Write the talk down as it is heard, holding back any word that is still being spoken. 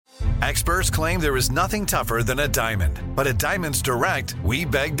Experts claim there is nothing tougher than a diamond. But at Diamonds Direct, we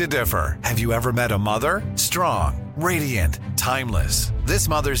beg to differ. Have you ever met a mother? Strong, radiant, timeless. This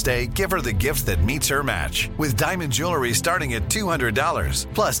Mother's Day, give her the gift that meets her match. With diamond jewelry starting at $200.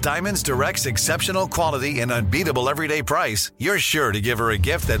 Plus Diamonds Direct's exceptional quality and unbeatable everyday price, you're sure to give her a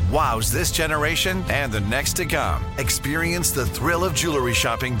gift that wows this generation and the next to come. Experience the thrill of jewelry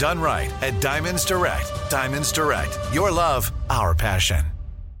shopping done right at Diamonds Direct. Diamonds Direct. Your love, our passion.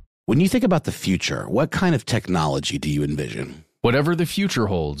 When you think about the future, what kind of technology do you envision? Whatever the future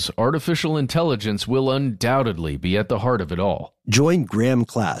holds, artificial intelligence will undoubtedly be at the heart of it all. Join Graham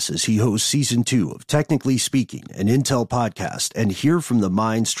Class as he hosts Season 2 of Technically Speaking, an Intel podcast, and hear from the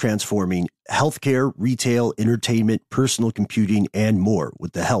minds transforming healthcare, retail, entertainment, personal computing, and more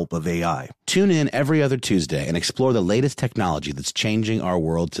with the help of AI. Tune in every other Tuesday and explore the latest technology that's changing our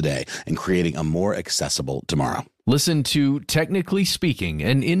world today and creating a more accessible tomorrow. Listen to Technically Speaking,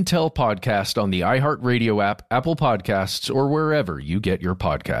 an Intel podcast on the iHeartRadio app, Apple Podcasts, or wherever you get your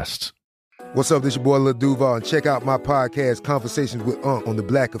podcasts. What's up, this your boy Lil Duval, and check out my podcast, Conversations with Unc, on the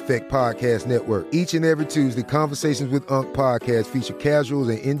Black Effect Podcast Network. Each and every Tuesday, Conversations with Unc podcast feature casuals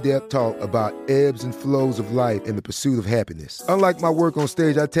and in-depth talk about ebbs and flows of life and the pursuit of happiness. Unlike my work on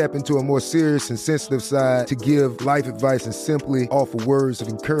stage, I tap into a more serious and sensitive side to give life advice and simply offer words of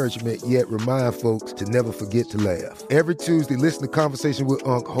encouragement, yet remind folks to never forget to laugh. Every Tuesday, listen to Conversation with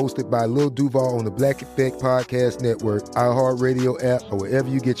Unc, hosted by Lil Duval on the Black Effect Podcast Network, iHeartRadio app, or wherever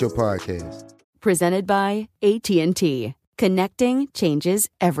you get your podcasts. Presented by AT&T. Connecting changes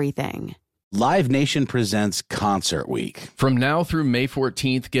everything. Live Nation presents Concert Week. From now through May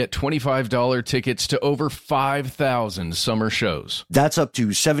 14th, get $25 tickets to over 5,000 summer shows. That's up to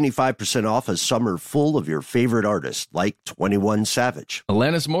 75% off a summer full of your favorite artists, like 21 Savage,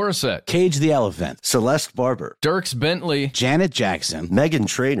 Alanis Morissette, Cage the Elephant, Celeste Barber, Dierks Bentley, Janet Jackson, Meghan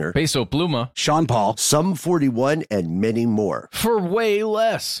Trainor, Peso Pluma, Sean Paul, Sum 41, and many more. for way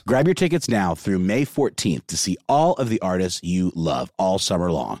less. Grab your tickets now through May 14th to see all of the artists you love all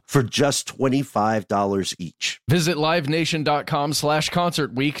summer long. For just $25 each. Visit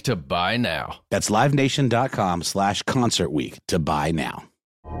livenation.com/Concert Week to buy now. That's livenation.com/Concert Week to buy now.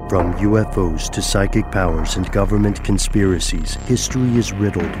 From UFOs to psychic powers and government conspiracies, history is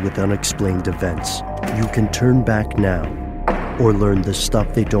riddled with unexplained events. You can turn back now or learn the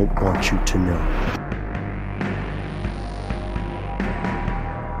stuff they don't want you to know.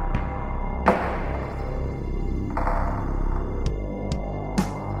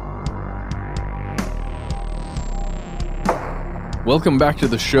 Welcome back to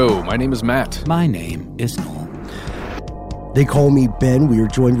the show. My name is Matt. My name is Noel. They call me Ben. We are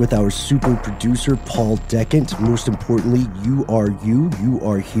joined with our super producer, Paul Decant. Most importantly, you are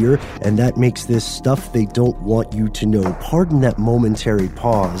here, and that makes this stuff they don't want you to know. Pardon that momentary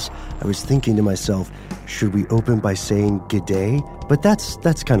pause. I was thinking to myself, should we open by saying g'day? But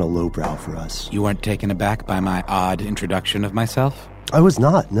that's kind of lowbrow for us. You weren't taken aback by my odd introduction of myself? I was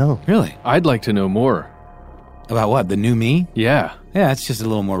not, no. Really? I'd like to know more. About what? The new me? Yeah. Yeah, it's just a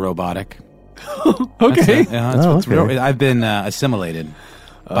little more robotic. Okay. Okay. I've been assimilated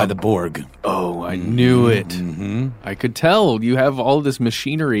by the Borg. Oh, I knew it. Mm-hmm. I could tell. You have all this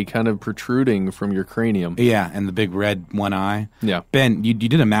machinery kind of protruding from your cranium. Yeah, and the big red one eye. Yeah. Ben, you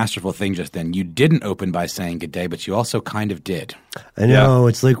did a masterful thing just then. You didn't open by saying good day, but you also kind of did. I know,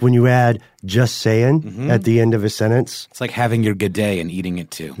 It's like when you add just saying at the end of a sentence. It's like having your good day and eating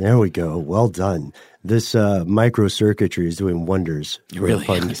it too. There we go. Well done. This microcircuitry is doing wonders. It really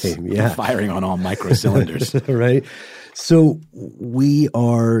is. Game. Yeah. Firing on all micro cylinders. Right. So we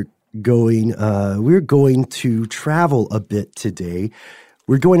are going, we're going to travel a bit today.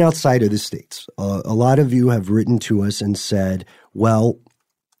 We're going outside of the States. A lot of you have written to us and said, well,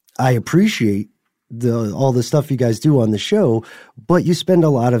 I appreciate all the stuff you guys do on the show, but you spend a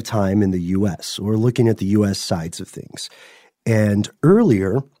lot of time in the U.S. or looking at the U.S. sides of things. And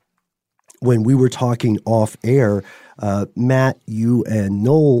earlier, when we were talking off air, Matt, you and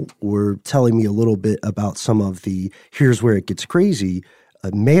Noel were telling me a little bit about some of the here's where it gets crazy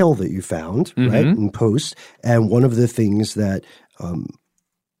mail that you found, right, in post. And one of the things that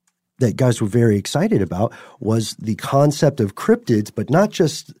that guys were very excited about was the concept of cryptids, but not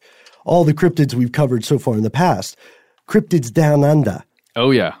just all the cryptids we've covered so far in the past. Cryptids down under.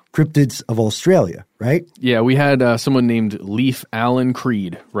 Oh, yeah. Cryptids of Australia, right? Yeah, we had someone named Leaf Allen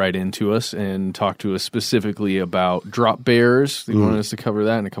Creed write into us and talk to us specifically about drop bears. They wanted us to cover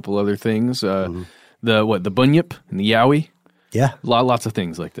that and a couple other things. The bunyip and the yowie. Yeah. Lots of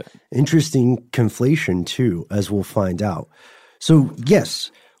things like that. Interesting conflation, too, as we'll find out. So,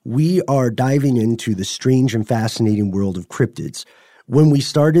 yes, we are diving into the strange and fascinating world of cryptids. when we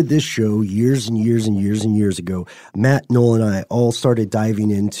started this show years and years and years and years ago, Matt, Noel, and I all started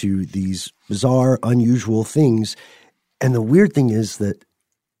diving into these bizarre, unusual things. And the weird thing is that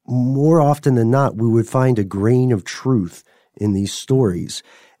more often than not, we would find a grain of truth in these stories.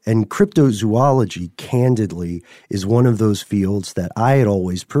 And cryptozoology, candidly, is one of those fields that I had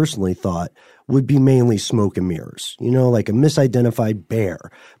always personally thought would be mainly smoke and mirrors, like a misidentified bear,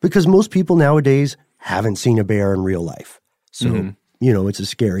 because most people nowadays haven't seen a bear in real life. So, it's a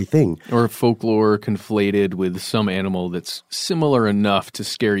scary thing. Or folklore conflated with some animal that's similar enough to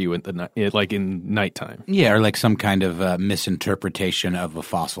scare you like in nighttime. Yeah, or like some kind of misinterpretation of a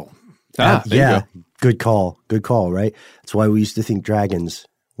fossil. There you go. Good call, right? That's why we used to think dragons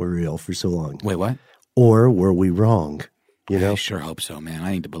were real for so long. Wait, what? Or were we wrong? I sure hope so, man.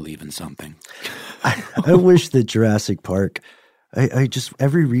 I need to believe in something. I wish that Jurassic Park, I just,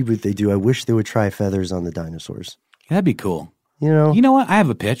 every reboot they do, I wish they would try feathers on the dinosaurs. That'd be cool. You know what? I have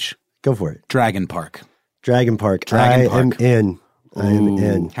a pitch. Go for it. Dragon Park. Dragon Park. I am in.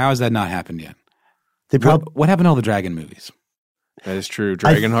 How has that not happened yet? What happened to all the dragon movies? That is true.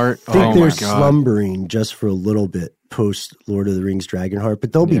 Dragonheart. I think they're slumbering just for a little bit post Lord of the Rings Dragonheart,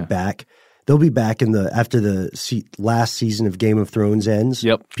 but they'll be back. They'll be back after the last season of Game of Thrones ends.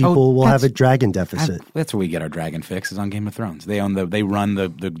 Yep. People will have a dragon deficit. That's where we get our dragon fixes on Game of Thrones. They run the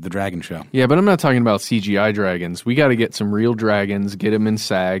dragon show. Yeah, but I'm not talking about CGI dragons. We got to get some real dragons, get them in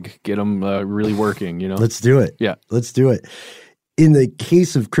SAG, get them really working, Let's do it. Yeah. Let's do it. In the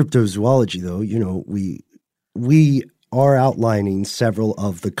case of cryptozoology, though, we are outlining several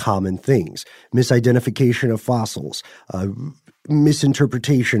of the common things. Misidentification of fossils,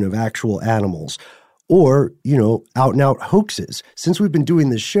 misinterpretation of actual animals, or, out-and-out hoaxes. Since we've been doing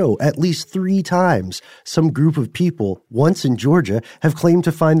this show, at least 3 times, some group of people, once in Georgia, have claimed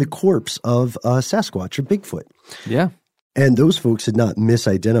to find the corpse of Sasquatch or Bigfoot. Yeah. And those folks had not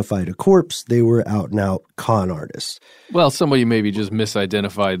misidentified a corpse. They were out-and-out con artists. Well, somebody maybe just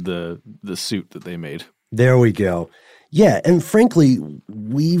misidentified the suit that they made. There we go. Yeah, and frankly,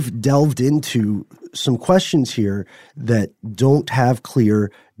 we've delved into some questions here that don't have clear,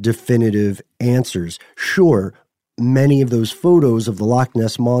 definitive answers. Sure, many of those photos of the Loch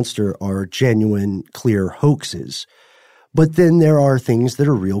Ness Monster are genuine, clear hoaxes. But then there are things that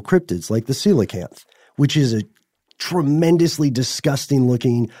are real cryptids, like the coelacanth, which is a tremendously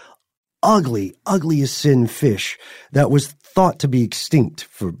disgusting-looking, ugly as sin fish that was thought to be extinct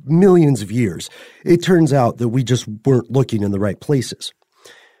for millions of years. It turns out that we just weren't looking in the right places.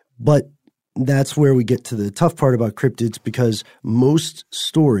 But that's where we get to the tough part about cryptids, because most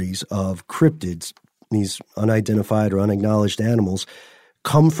stories of cryptids, these unidentified or unacknowledged animals,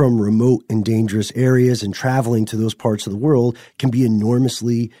 come from remote and dangerous areas, and traveling to those parts of the world can be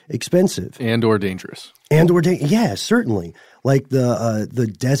enormously expensive. And or dangerous. Yeah, certainly. Like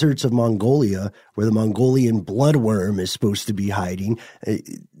the deserts of Mongolia, where the Mongolian bloodworm is supposed to be hiding.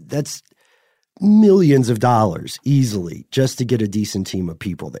 That's millions of dollars easily just to get a decent team of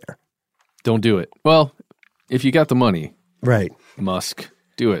people there. Don't do it. Well, if you got the money. Right. Musk,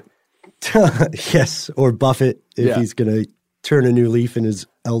 do it. Yes, or Buffett if he's going to turn a new leaf in his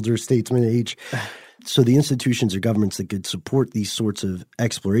elder statesman age. So the institutions or governments that could support these sorts of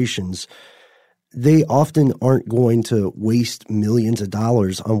explorations, they often aren't going to waste millions of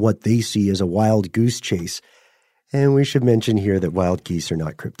dollars on what they see as a wild goose chase. And we should mention here that wild geese are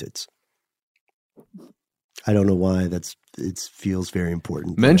not cryptids. I don't know why it feels very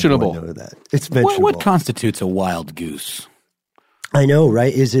important. Mentionable. Know that. It's mentionable. What constitutes a wild goose? I know,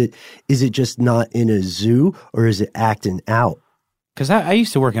 right? Is it just not in a zoo, or is it acting out? Because I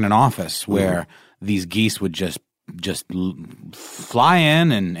used to work in an office where these geese would just fly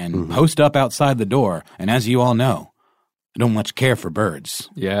in and post up outside the door. And as you all know, I don't much care for birds.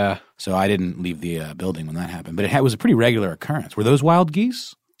 Yeah. So I didn't leave the building when that happened. But it was a pretty regular occurrence. Were those wild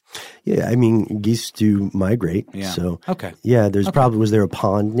geese? Yeah, I mean, geese do migrate. Yeah. So, okay. Yeah, probably, was there a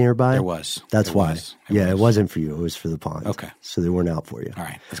pond nearby? There was. That's why. It wasn't for you. It was for the pond. Okay. So they weren't out for you. All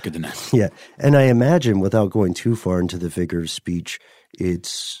right. That's good to know. Yeah. And I imagine, without going too far into the figure of speech,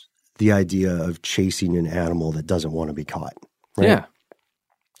 it's the idea of chasing an animal that doesn't want to be caught. Right? Yeah.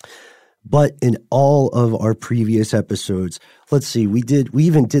 But in all of our previous episodes, let's see, we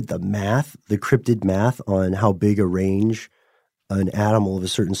even did the math, the cryptid math on how big a range an animal of a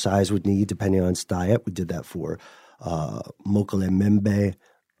certain size would need depending on its diet. We did that for Mokolemembe.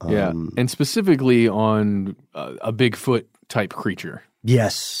 And specifically on a Bigfoot type creature.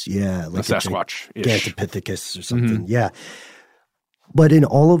 Yes, yeah. Like a Sasquatch-ish. Gigantopithecus or something, yeah. But in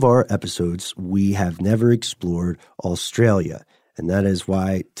all of our episodes, we have never explored Australia. And that is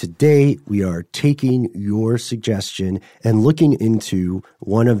why today we are taking your suggestion and looking into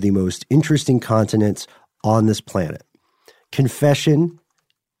one of the most interesting continents on this planet. Confession,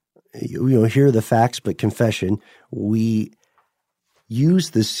 here are the facts, but confession, we use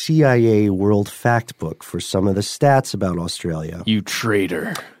the CIA World Fact Book for some of the stats about Australia. You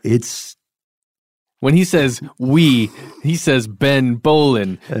traitor. It's... When he says we, he says Ben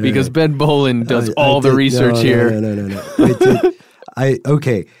Bolin, because Ben Bolin does all the research here. No.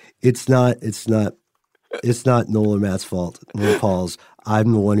 Okay. It's not Noel or Matt's fault. Noel Paul's.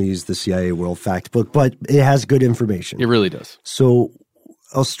 I'm the one who used the CIA World Fact Book, but it has good information. It really does. So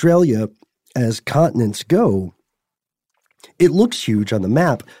Australia, as continents go, it looks huge on the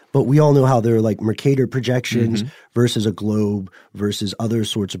map, but we all know how they're like Mercator projections versus a globe versus other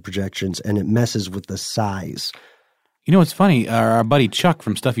sorts of projections, and it messes with the size. You know what's funny? Our buddy Chuck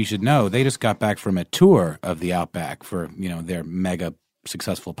from Stuff You Should Know, they just got back from a tour of the Outback for, their mega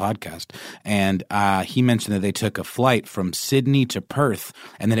successful podcast. And he mentioned that they took a flight from Sydney to Perth,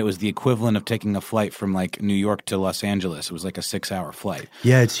 and then it was the equivalent of taking a flight from like New York to Los Angeles. It was like a 6-hour flight.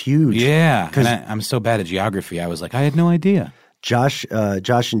 Yeah, it's huge. Yeah. And I'm so bad at geography. I was like, I had no idea. Josh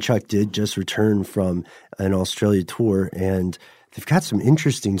and Chuck did just return from an Australia tour, and they've got some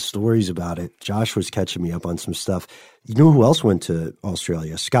interesting stories about it. Josh was catching me up on some stuff. You know who else went to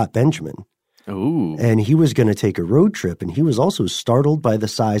Australia? Scott Benjamin. Ooh. And he was going to take a road trip, and he was also startled by the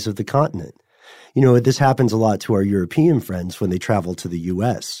size of the continent. This happens a lot to our European friends when they travel to the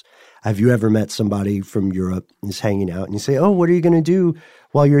U.S. Have you ever met somebody from Europe who's hanging out, and you say, oh, what are you going to do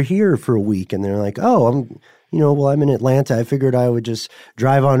while you're here for a week? And they're like, oh, I'm in Atlanta. I figured I would just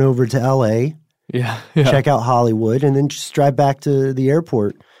drive on over to L.A., check out Hollywood, and then just drive back to the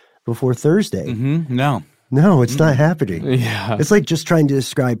airport before Thursday. No, it's not happening. Yeah. It's like just trying to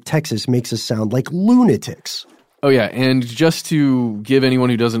describe Texas makes us sound like lunatics. Oh, yeah. And just to give anyone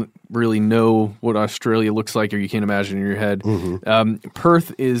who doesn't really know what Australia looks like, or you can't imagine in your head,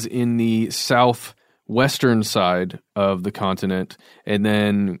 Perth is in the southwestern side of the continent, and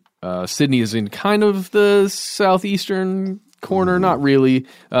then Sydney is in kind of the southeastern corner, not really.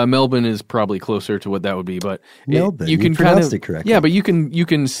 Melbourne is probably closer to what that would be, but Melbourne, you can pronounced it correctly. Yeah, but you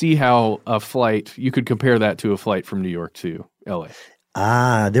can see how a flight, you could compare that to a flight from New York to LA.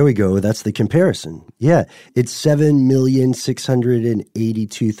 Ah, there we go. That's the comparison. Yeah, it's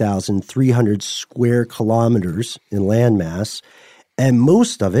 7,682,300 square kilometers in landmass, and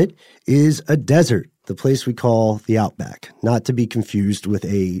most of it is a desert, the place we call the Outback, not to be confused with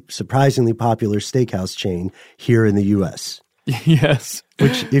a surprisingly popular steakhouse chain here in the U.S. Yes.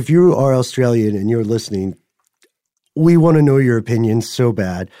 Which, if you are Australian and you're listening, we want to know your opinions so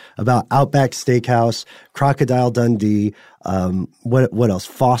bad about Outback Steakhouse, Crocodile Dundee, what else?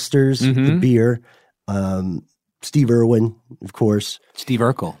 Foster's, the beer, Steve Irwin, of course. Steve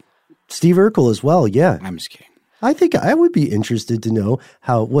Urkel. Steve Urkel as well, yeah. I'm just kidding. I think I would be interested to know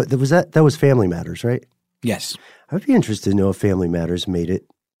what was that? That was Family Matters, right? Yes. I would be interested to know if Family Matters made it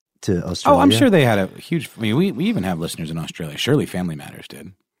to Australia. Oh, I'm sure they had a huge. We even have listeners in Australia. Surely Family Matters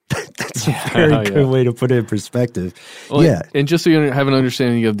did. That's a very good way to put it in perspective. Well, yeah. And just so you have an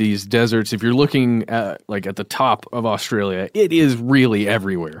understanding of these deserts, if you're looking at at the top of Australia, it is really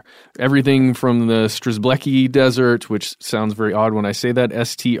everywhere. Everything from the Strzelecki Desert, which sounds very odd when I say that,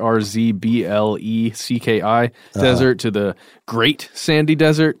 Strblecki Desert, to the Great Sandy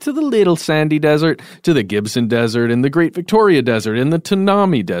Desert, to the Little Sandy Desert, to the Gibson Desert, and the Great Victoria Desert, and the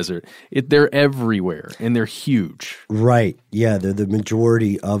Tanami Desert. They're everywhere, and they're huge. Right. Yeah, they're the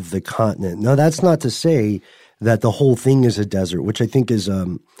majority of the continent. Now, that's not to say that the whole thing is a desert, which I think is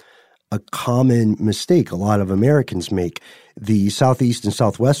a common mistake a lot of Americans make. The southeast and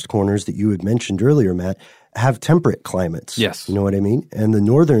southwest corners that you had mentioned earlier, Matt, have temperate climates. Yes. You know what I mean? And the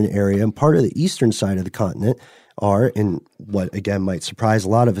northern area and part of the eastern side of the continent are, in what again might surprise a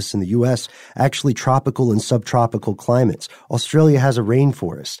lot of us in the U.S., actually tropical and subtropical climates. Australia has a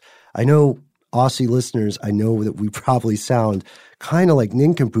rainforest. I know Aussie listeners, I know that we probably sound kind of like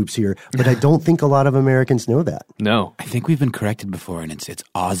nincompoops here, but I don't think a lot of Americans know that. No. I think we've been corrected before, and it's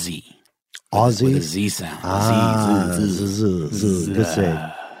Aussie. Aussie? With a Z sound. Good save.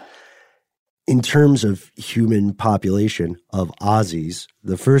 In terms of human population of Aussies,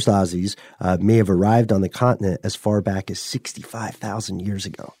 the first Aussies may have arrived on the continent as far back as 65,000 years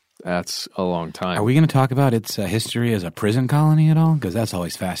ago. That's a long time. Are we going to talk about its history as a prison colony at all? Because that's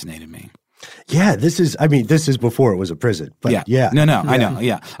always fascinated me. Yeah, this is before it was a prison. But yeah. No, I know.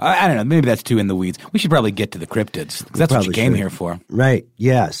 Yeah. I don't know. Maybe that's too in the weeds. We should probably get to the cryptids because that's what you came here for. Right.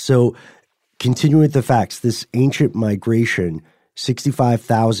 Yeah. So continuing with the facts, this ancient migration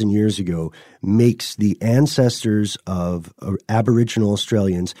 65,000 years ago, makes the ancestors of Aboriginal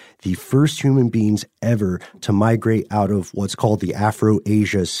Australians the first human beings ever to migrate out of what's called the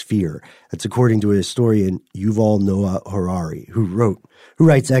Afro-Asia sphere. That's according to a historian, Yuval Noah Harari, who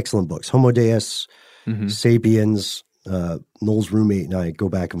writes excellent books, Homo Deus, Sapiens. Noel's roommate and I go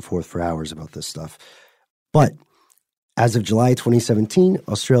back and forth for hours about this stuff. But as of July 2017,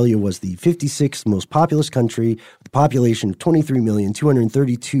 Australia was the 56th most populous country with a population of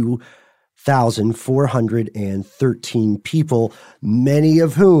 23,232,413 people, many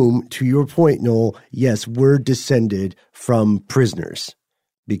of whom, to your point, Noel, yes, were descended from prisoners.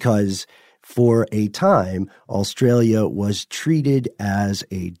 Because for a time, Australia was treated as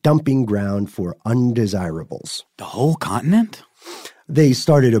a dumping ground for undesirables. The whole continent? They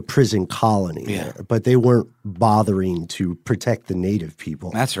started a prison colony there, but they weren't bothering to protect the native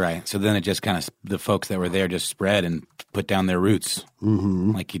people. That's right. So then it just kind of, the folks that were there just spread and put down their roots,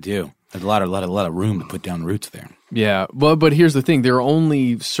 like you do. There's a lot of room to put down roots there. Yeah, but here's the thing. There are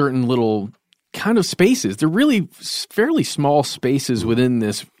only certain little kind of spaces. They're really fairly small spaces within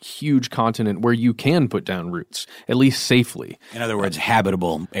this huge continent where you can put down roots, at least safely. In other words,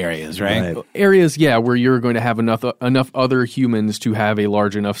 habitable areas, right? Areas, where you're going to have enough other humans to have a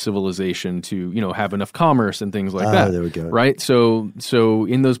large enough civilization to, have enough commerce and things like that. There we go. Right? So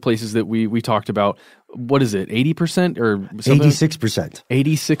in those places that we talked about, what is it, 80% or something? 86%.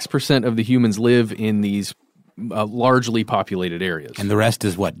 86% of the humans live in these largely populated areas. And the rest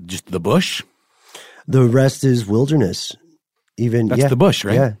is what? Just the bush? The rest is wilderness. That's the bush,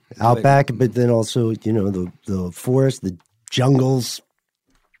 right? Yeah, outback, but then also, the forest, the jungles.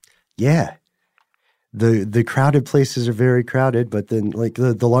 Yeah. The crowded places are very crowded, but then like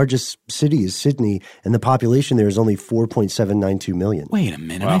the largest city is Sydney, and the population there is only 4.792 million. Wait a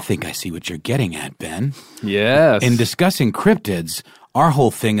minute. Wow. I think I see what you're getting at, Ben. Yes. In discussing cryptids, our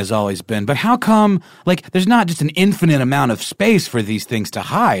whole thing has always been, but how come, there's not just an infinite amount of space for these things to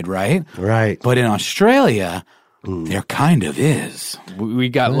hide, right? Right. But in Australia, there kind of is. We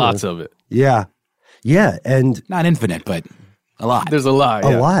got lots of it. Yeah. Yeah, and not infinite, but a lot. There's a lot.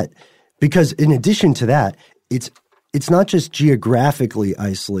 A lot. Because in addition to that, it's not just geographically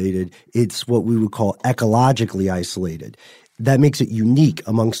isolated, it's what we would call ecologically isolated. That makes it unique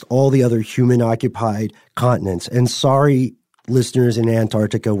amongst all the other human-occupied continents. And sorry, listeners in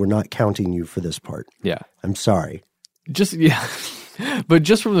Antarctica, we're not counting you for this part. Yeah. I'm sorry. But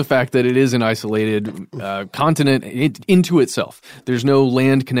just from the fact that it is an isolated continent into itself, there's no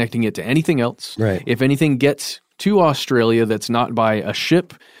land connecting it to anything else. Right. If anything gets to Australia that's not by a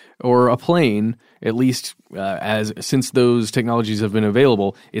ship or a plane, at least since those technologies have been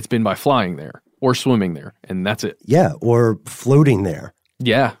available, it's been by flying there or swimming there, and that's it. Yeah, or floating there.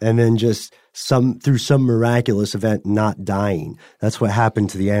 Yeah. And then just through some miraculous event not dying. That's what happened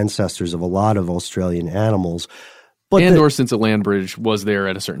to the ancestors of a lot of Australian animals. But or since a land bridge was there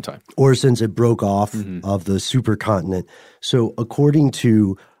at a certain time. Or since it broke off of the supercontinent. So according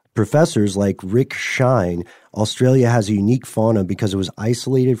to professors like Rick Shine, Australia has a unique fauna because it was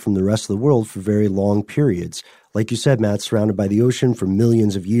isolated from the rest of the world for very long periods. Like you said, Matt, surrounded by the ocean for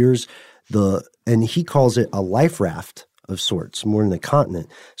millions of years. And he calls it a life raft of sorts, more than the continent.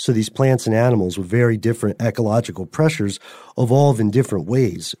 So these plants and animals with very different ecological pressures evolve in different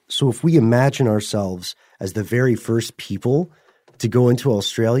ways. So if we imagine ourselves as the very first people to go into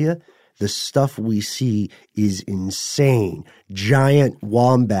Australia, the stuff we see is insane. Giant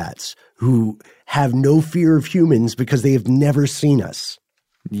wombats who have no fear of humans because they have never seen us.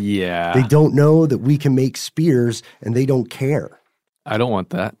 Yeah. They don't know that we can make spears, and they don't care. I don't want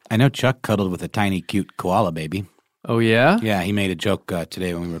that. I know Chuck cuddled with a tiny, cute koala baby. Oh, yeah? Yeah, he made a joke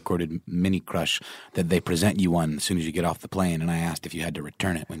today when we recorded Mini Crush that they present you one as soon as you get off the plane, and I asked if you had to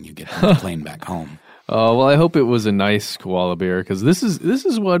return it when you get on the plane back home. Oh, well, I hope it was a nice koala bear, because this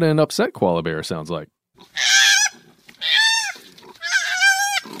is what an upset koala bear sounds like.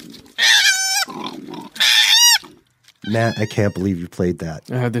 Matt, I can't believe you played that.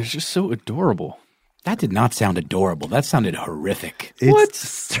 They're just so adorable. That did not sound adorable. That sounded horrific. It's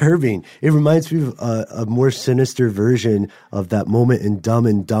disturbing. It reminds me of a more sinister version of that moment in Dumb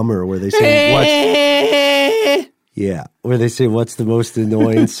and Dumber where they say, where they say, what's the most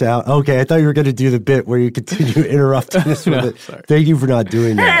annoying sound? Okay, I thought you were going to do the bit where you continue interrupting us with it. Sorry. Thank you for not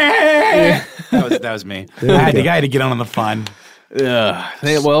doing that. That was me. I had to get on the fun.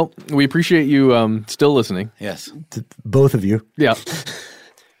 Hey, well, we appreciate you still listening. Yes. To both of you. Yeah.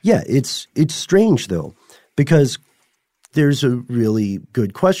 Yeah, it's strange, though, because there's a really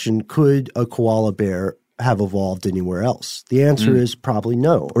good question. Could a koala bear have evolved anywhere else? The answer is probably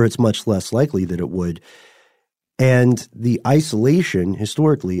no, or it's much less likely that it would. And the isolation,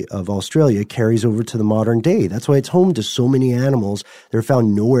 historically, of Australia carries over to the modern day. That's why it's home to so many animals that are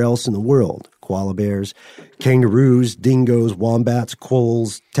found nowhere else in the world. Koala bears, kangaroos, dingoes, wombats,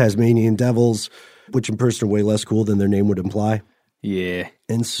 quolls, Tasmanian devils, which in person are way less cool than their name would imply. Yeah.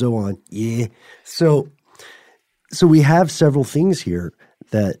 And so on. Yeah. So we have several things here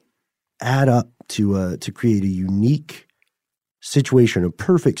that add up to create a unique situation, a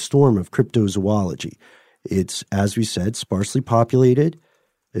perfect storm of cryptozoology. It's, as we said, sparsely populated,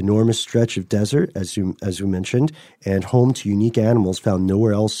 enormous stretch of desert, as we mentioned, and home to unique animals found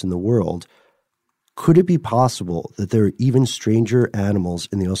nowhere else in the world. Could it be possible that there are even stranger animals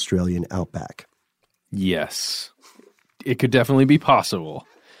in the Australian outback? Yes. It could definitely be possible.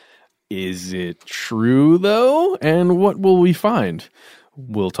 Is it true, though? And what will we find?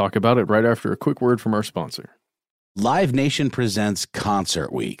 We'll talk about it right after a quick word from our sponsor. Live Nation presents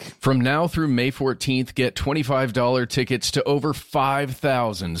Concert Week. From now through May 14th, get $25 tickets to over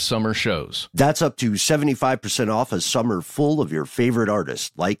 5,000 summer shows. That's up to 75% off a summer full of your favorite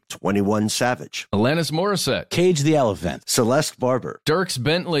artists, like 21 Savage, Alanis Morissette, Cage the Elephant, Celeste Barber, Dierks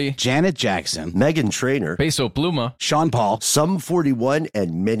Bentley, Janet Jackson, Meghan Trainor, Peso Pluma, Sean Paul, Sum 41,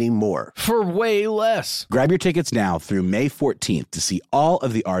 and many more. for way less. Grab your tickets now through May 14th to see all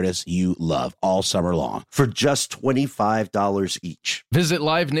of the artists you love all summer long. For just $25 each. Visit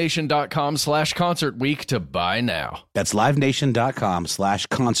livenation.com/Concert Week to buy now. That's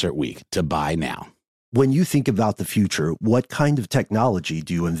livenation.com/Concert Week to buy now. When you think about the future, what kind of technology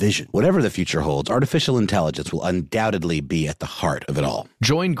do you envision? Whatever the future holds, artificial intelligence will undoubtedly be at the heart of it all.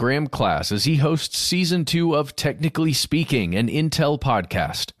 Join Graham Class as he hosts Season 2 of Technically Speaking, an Intel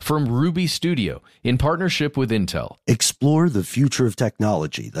podcast from Ruby Studio in partnership with Intel. Explore the future of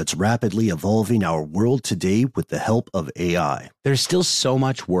technology that's rapidly evolving our world today with the help of AI. There's still so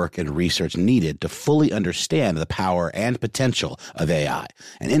much work and research needed to fully understand the power and potential of AI,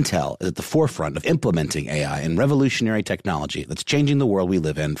 and Intel is at the forefront of implementing AI and revolutionary technology that's changing the world we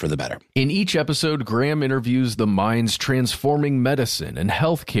live in for the better. In each episode, Graham interviews the minds transforming medicine and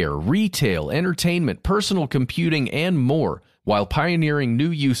healthcare, retail, entertainment, personal computing, and more, while pioneering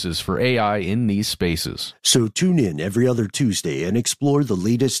new uses for AI in these spaces. So tune in every other Tuesday and explore the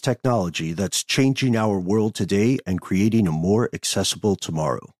latest technology that's changing our world today and creating a more accessible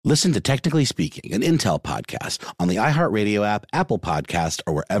tomorrow. Listen to Technically Speaking, an Intel podcast on the iHeartRadio app, Apple Podcast,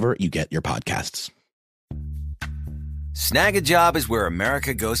 or wherever you get your podcasts. Snag a Job is where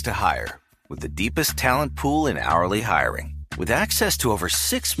America goes to hire, with the deepest talent pool in hourly hiring. With access to over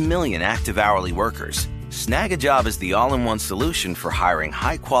 6 million active hourly workers, Snag a Job is the all-in-one solution for hiring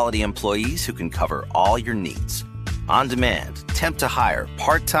high-quality employees who can cover all your needs. On demand, temp to hire,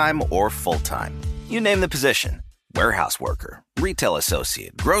 part-time or full-time. You name the position. Warehouse worker, retail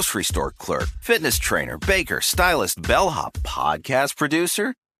associate, grocery store clerk, fitness trainer, baker, stylist, bellhop, podcast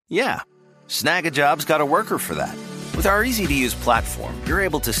producer. Yeah, Snag a Job's got a worker for that. With our easy-to-use platform, you're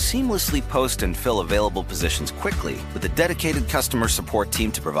able to seamlessly post and fill available positions quickly with a dedicated customer support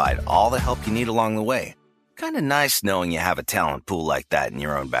team to provide all the help you need along the way. Kind of nice knowing you have a talent pool like that in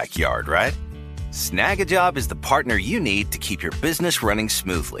your own backyard, right? Snag a Job is the partner you need to keep your business running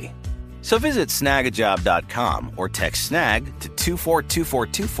smoothly. So visit snagajob.com or text snag to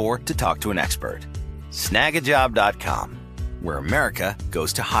 242424 to talk to an expert. Snagajob.com, where America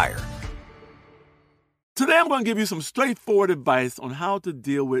goes to hire. Today I'm going to give you some straightforward advice on how to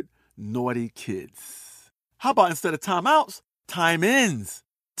deal with naughty kids. How about instead of timeouts, time-ins?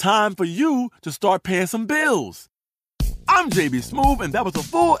 Time for you to start paying some bills. I'm JB Smoove, and that was a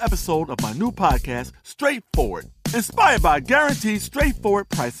full episode of my new podcast, Straightforward, inspired by guaranteed straightforward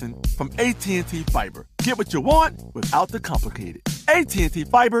pricing from AT&T Fiber. Get what you want without the complicated. AT&T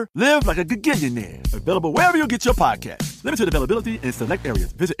Fiber, live like a gigillionaire. Available wherever you get your podcast. Limited availability in select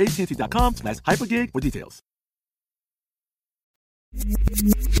areas. Visit AT&T.com/hypergig for details.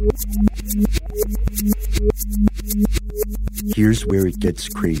 Here's where it gets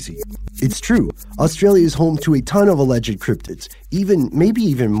crazy. It's true. Australia is home to a ton of alleged cryptids, maybe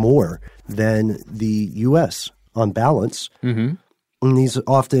even more than the U.S. on balance. Mm-hmm. And these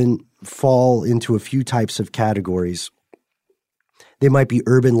often fall into a few types of categories. They might be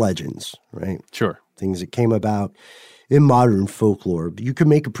urban legends, right? Sure. Things that came about in modern folklore. But you could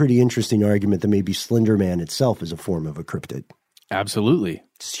make a pretty interesting argument that maybe Slender Man itself is a form of a cryptid. Absolutely.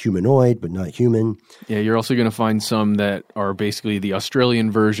 It's humanoid, but not human. Yeah, you're also going to find some that are basically the Australian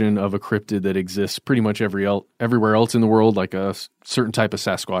version of a cryptid that exists pretty much everywhere else in the world, like a certain type of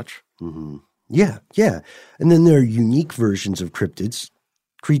Sasquatch. Mm-hmm. Yeah. And then there are unique versions of cryptids,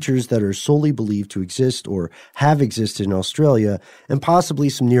 creatures that are solely believed to exist or have existed in Australia, and possibly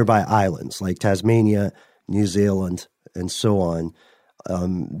some nearby islands like Tasmania, New Zealand, and so on.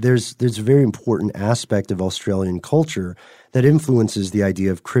 There's a very important aspect of Australian culture that influences the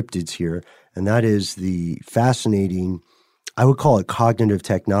idea of cryptids here, and that is the fascinating, I would call it cognitive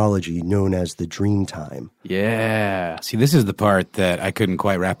technology known as the dream time. Yeah. See, this is the part that I couldn't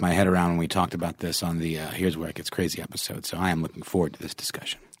quite wrap my head around when we talked about this on the Here's Where It Gets Crazy episode, so I am looking forward to this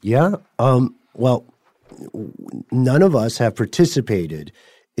discussion. Yeah? Well, none of us have participated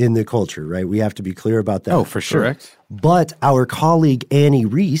in the culture, right? We have to be clear about that. Oh, for sure. Correct. But our colleague Annie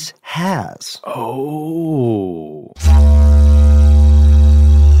Reese has. Oh.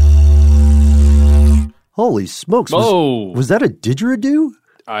 Holy smokes. Whoa. Was that a didgeridoo?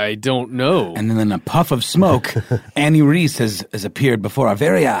 I don't know. And then in a puff of smoke, Annie Reese has appeared before our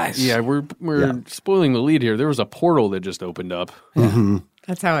very eyes. Yeah, we're spoiling the lead here. There was a portal that just opened up. Mm-hmm.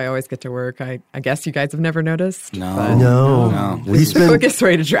 That's how I always get to work. I guess you guys have never noticed. No. It's the quickest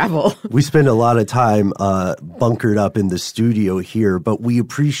way to travel. We spend a lot of time bunkered up in the studio here, but we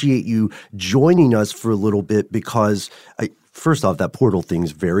appreciate you joining us for a little bit because first off, that portal thing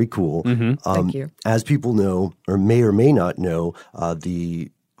is very cool. Mm-hmm. Thank you. As people know, or may not know, the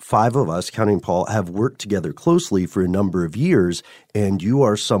five of us, counting Paul, have worked together closely for a number of years, and you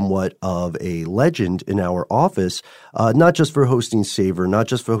are somewhat of a legend in our office, not just for hosting Savor, not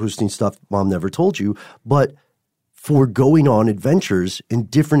just for hosting Stuff Mom Never Told You, but for going on adventures in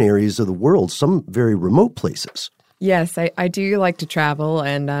different areas of the world, some very remote places. Yes, I do like to travel,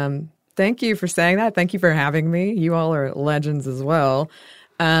 and thank you for saying that. Thank you for having me. You all are legends as well.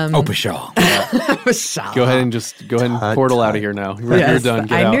 Pshaw. Go ahead and portal out of here now. You're done.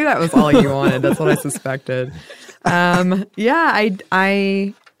 Get out. Knew that was all you wanted. That's what I suspected. I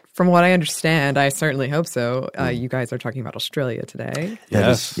from what I understand, I certainly hope so. You guys are talking about Australia today.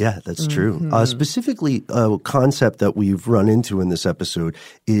 Yes. That's true. Specifically, a concept that we've run into in this episode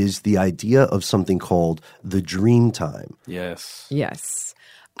is the idea of something called the dream time. Yes.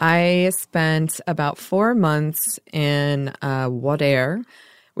 I spent about 4 months in Wadair,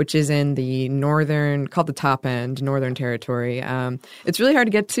 which is in the called the Top End, Northern Territory. It's really hard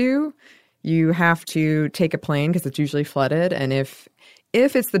to get to. You have to take a plane because it's usually flooded. And if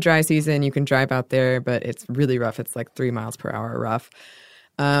it's the dry season, you can drive out there, but it's really rough. It's like 3 miles per hour rough.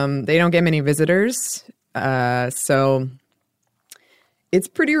 They don't get many visitors. So it's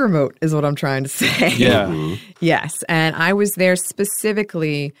pretty remote is what I'm trying to say. Yeah. Yes. And I was there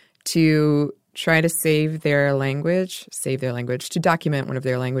specifically to try to save their language, to document one of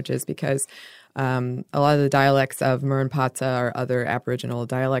their languages because a lot of the dialects of Murrinh-Pata or other Aboriginal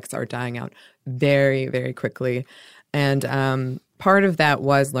dialects are dying out very, very quickly. And part of that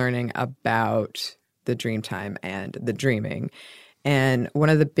was learning about the dream time and the dreaming. And one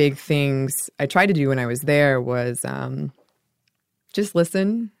of the big things I tried to do when I was there was just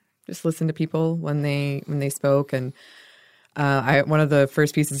listen to people when they spoke. And one of the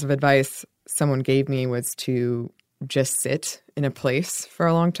first pieces of advice someone gave me was to just sit in a place for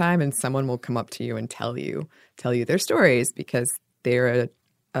a long time, and someone will come up to you and tell you their stories because they're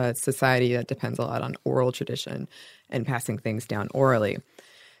a society that depends a lot on oral tradition and passing things down orally.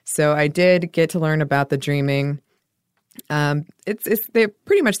 So I did get to learn about the dreaming. It's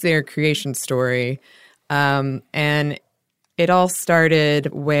pretty much their creation story, and it all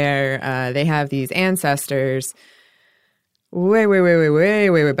started where they have these ancestors way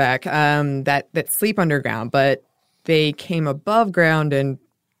back that sleep underground, but they came above ground and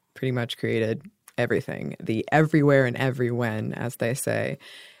pretty much created everything, the everywhere and every when, as they say.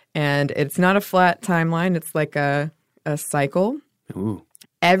 And it's not a flat timeline. It's like a cycle. Ooh.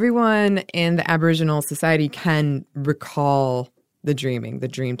 Everyone in the Aboriginal society can recall the dreaming, the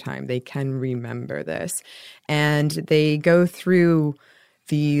dream time. They can remember this. And they go through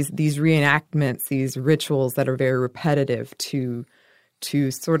these reenactments, these rituals that are very repetitive to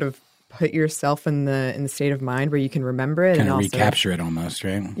sort of put yourself in the state of mind where you can remember it kind and of also recapture it almost,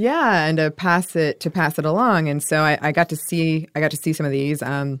 right? Yeah, and to pass it along. And so I got to see some of these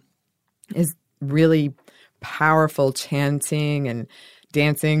is really powerful chanting and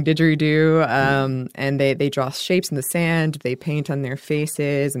dancing didgeridoo, and they draw shapes in the sand. They paint on their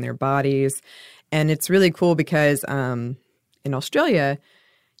faces and their bodies, and it's really cool because in Australia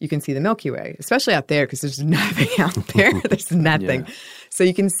you can see the Milky Way, especially out there because there's nothing out there. There's nothing. Yeah. So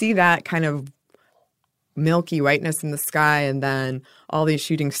you can see that kind of milky whiteness in the sky, and then all these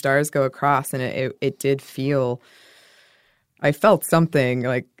shooting stars go across, and it did feel – I felt something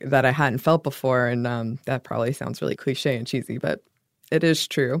like that I hadn't felt before, and that probably sounds really cliche and cheesy, but it is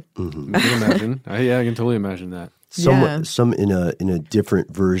true. Mm-hmm. I can imagine. I can totally imagine that. Some in a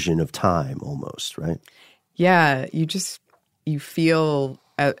different version of time almost, right? Yeah, you feel –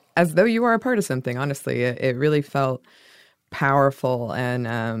 as though you are a part of something. Honestly, it really felt powerful,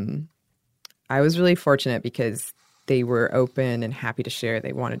 and I was really fortunate because they were open and happy to share.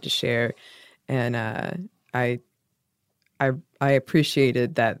 They wanted to share, and I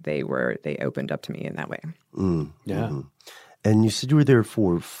appreciated that they opened up to me in that way. Yeah. Mm-hmm. And you said you were there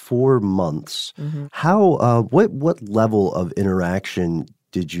for 4 months. How what level of interaction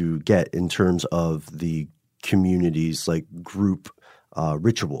did you get in terms of the community's like group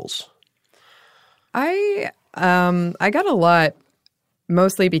rituals? I got a lot,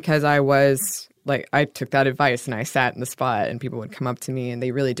 mostly because I took that advice and I sat in the spot and people would come up to me and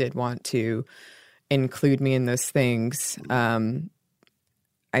they really did want to include me in those things.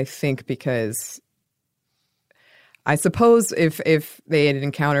 I think because I suppose if they had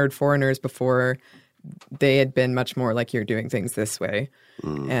encountered foreigners before, they had been much more like, you're doing things this way.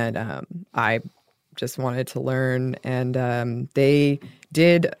 And I just wanted to learn. And they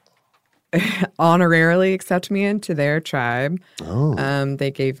did honorarily accept me into their tribe.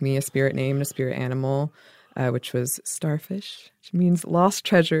 They gave me a spirit name and a spirit animal, which was starfish, which means lost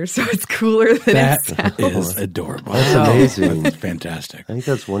treasure. So it's cooler than it sounds. That is adorable. That's amazing. That's fantastic. I think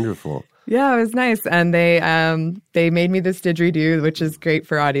that's wonderful. Yeah, it was nice. And they made me this didgeridoo, which is great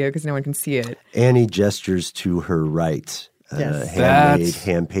for audio because no one can see it. Annie gestures to her right. Yes. Handmade,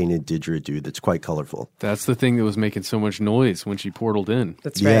 hand-painted didgeridoo that's quite colorful. That's the thing that was making so much noise when she portaled in.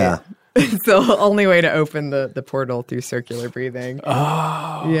 That's right. Yeah. It's the only way to open the portal through circular breathing.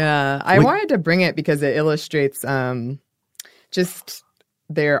 Oh. Yeah. I wanted to bring it because it illustrates just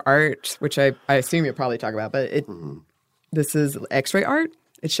their art, which I assume you'll probably talk about, but this is X-ray art.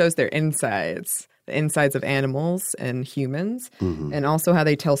 It shows their insides, the insides of animals and humans, and also how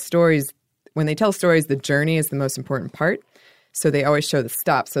they tell stories. When they tell stories, the journey is the most important part. So they always show the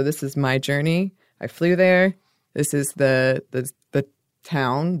stop. So this is my journey. I flew there. This is the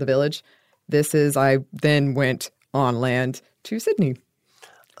town, the village. This is I then went on land to Sydney.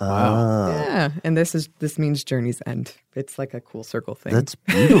 Wow. Yeah, and this means journey's end. It's like a cool circle thing. That's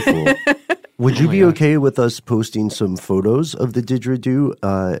beautiful. Would you be okay with us posting some photos of the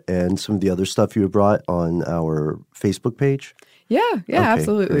didgeridoo and some of the other stuff you have brought on our Facebook page? Yeah, Okay,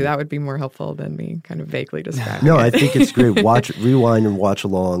 absolutely. great. That would be more helpful than me kind of vaguely describing No, it. I think it's great. Rewind and watch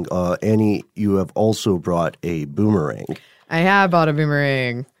along. Annie, you have also brought a boomerang. I have bought a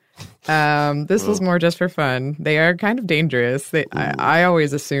boomerang. This was more just for fun. They are kind of dangerous. I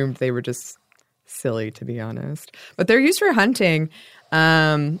always assumed they were just silly, to be honest. But they're used for hunting,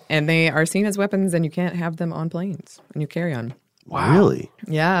 and they are seen as weapons, and you can't have them on planes when you carry on. Wow. Really?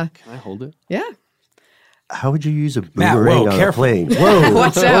 Yeah. Can I hold it? Yeah. How would you use a Matt, boomerang whoa, on careful. a plane? Whoa,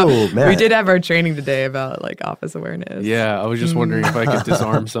 Watch out. Matt. We did have our training today about like office awareness. Yeah, I was just wondering if I could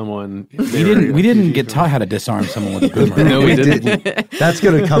disarm someone. We didn't get taught how to disarm someone with a boomerang. No, we didn't. That's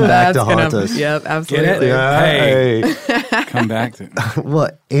going to come back to haunt us. Yep, Get absolutely. it? Hey. Come back to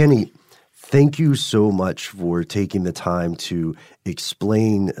Well, Annie, thank you so much for taking the time to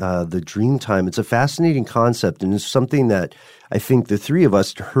explain the Dreamtime. It's a fascinating concept, and it's something that I think the three of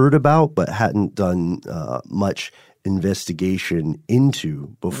us heard about but hadn't done much investigation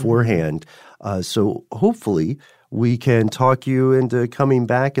into beforehand. So hopefully we can talk you into coming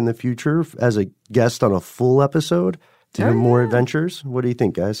back in the future as a guest on a full episode to have more adventures. What do you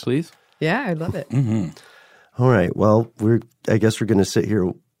think, guys? Please. Yeah, I'd love it. All right. Well, I guess we're going to sit here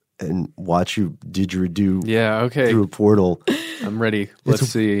and watch you didgeridoo through a portal. I'm ready. Let's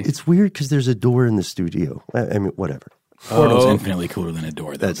see. It's weird because there's a door in the studio. I mean, whatever. Portal's infinitely cooler than a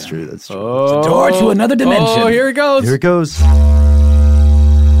door. Though, That's true. That's true. It's a door to another dimension. Oh, here it goes. Here it goes.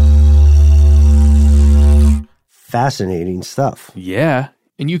 Fascinating stuff. Yeah.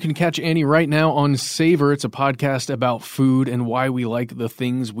 And you can catch Annie right now on Savor. It's a podcast about food and why we like the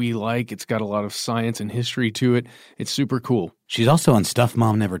things we like. It's got a lot of science and history to it. It's super cool. She's also on Stuff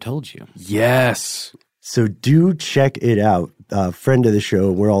Mom Never Told You. Yes. So do check it out. Friend of the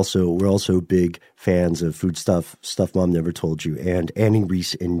show. We're also big fans of Food Stuff Mom Never Told You, and Annie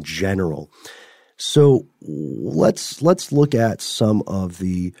Reese in general. So let's look at some of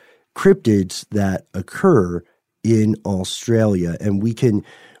the cryptids that occur in Australia, and we can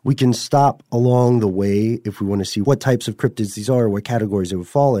stop along the way if we want to see what types of cryptids these are, what categories they would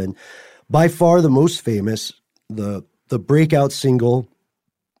fall in. By far the most famous, the breakout single,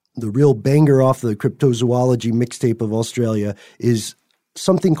 the real banger off the cryptozoology mixtape of Australia is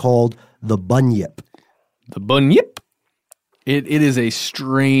something called the bunyip. The bunyip. It is a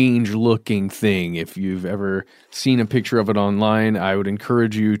strange looking thing. If you've ever seen a picture of it online, I would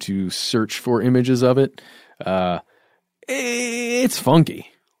encourage you to search for images of it. It's funky.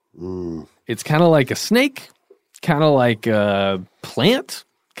 It's kind of like a snake, kind of like a plant,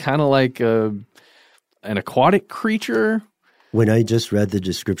 kind of like an aquatic creature. When I just read the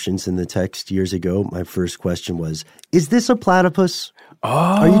descriptions in the text years ago, my first question was, is this a platypus? Oh.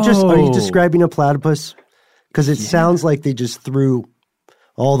 Are you describing a platypus? Because it sounds like they just threw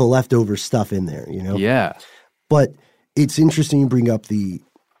all the leftover stuff in there, you know? Yeah. But it's interesting you bring up the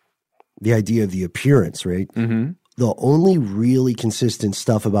idea of the appearance, right? Mm-hmm. The only really consistent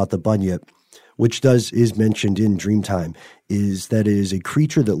stuff about the bunyip, which is mentioned in Dreamtime, is that it is a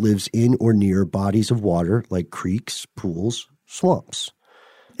creature that lives in or near bodies of water like creeks, pools, swamps.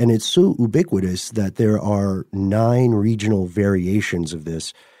 And it's so ubiquitous that there are 9 regional variations of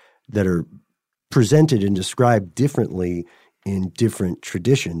this that are presented and described differently in different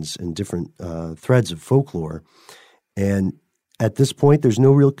traditions and different threads of folklore. And at this point, there's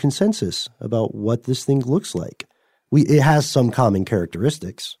no real consensus about what this thing looks like. It has some common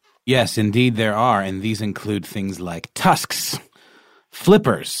characteristics. Yes, indeed there are, and these include things like tusks,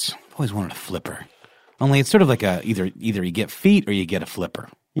 flippers. I've always wanted a flipper. Only it's sort of like either you get feet or you get a flipper.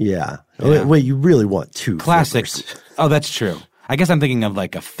 Yeah. Wait, you really want 2 classic. flippers. Oh, that's true. I guess I'm thinking of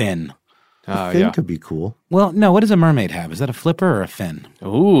like a fin. A fin could be cool. Well, no, what does a mermaid have? Is that a flipper or a fin?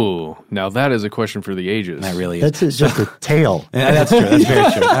 Ooh, now that is a question for the ages. That really is. That's just a tail. That's true. That's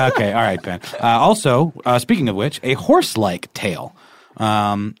very true. Okay, all right, Ben. Also, speaking of which, a horse-like tail.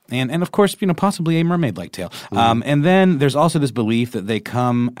 And of course, possibly a mermaid-like tail. And then there's also this belief that they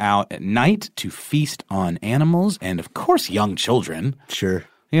come out at night to feast on animals and, of course, young children. Sure.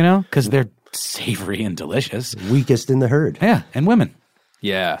 Because they're savory and delicious. Weakest in the herd. Yeah, and women.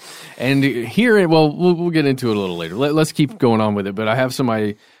 Yeah. And here, we'll get into it a little later. Let's keep going on with it. But I have some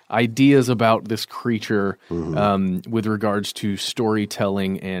ideas about this creature with regards to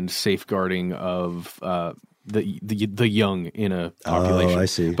storytelling and safeguarding of the young in a population. Oh, I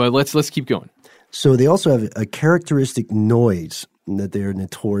see. But let's keep going. So they also have a characteristic noise that they're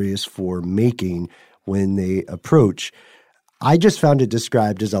notorious for making when they approach. I just found it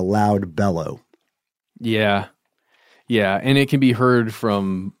described as a loud bellow. Yeah. Yeah, and it can be heard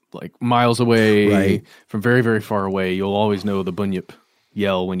from like miles away, right. From very, very far away. You'll always know the bunyip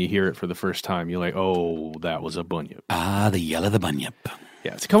yell when you hear it for the first time. You're like, oh, that was a bunyip. Ah, the yell of the bunyip.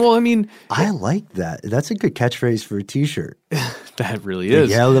 Yeah, it's come on. I mean, I like that. That's a good catchphrase for a T-shirt. That really is.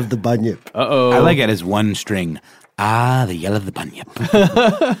 The yell of the bunyip. Uh-oh. I like it as one string. Ah, the yell of the bunyip.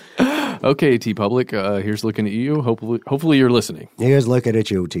 Okay, T-Public, here's looking at you. Hopefully you're listening. Here's looking at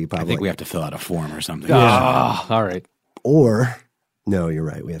you, T-Public. I think we have to fill out a form or something. Ah, all right. Or, no, you're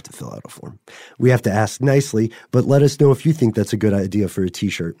right. We have to fill out a form. We have to ask nicely, but let us know if you think that's a good idea for a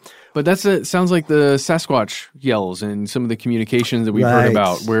T-shirt. But it sounds like the Sasquatch yells and some of the communications that we've heard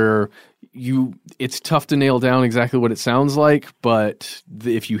about where it's tough to nail down exactly what it sounds like, but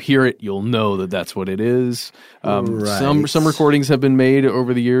if you hear it, you'll know that that's what it is. Some recordings have been made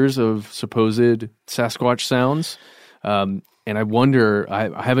over the years of supposed Sasquatch sounds. And I wonder,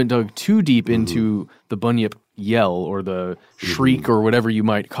 I haven't dug too deep into the bunyip yell or the shriek or whatever you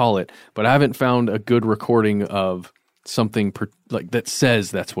might call it, but I haven't found a good recording of something that says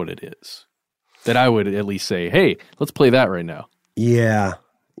that's what it is. That I would at least say, hey, let's play that right now. Yeah,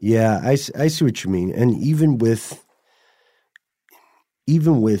 I see what you mean. And even with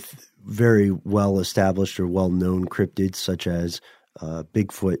very well-established or well-known cryptids such as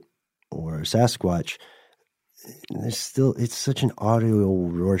Bigfoot or Sasquatch, it's such an audio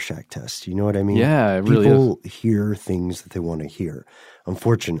Rorschach test. You know what I mean? Yeah, it really is. People hear things that they want to hear,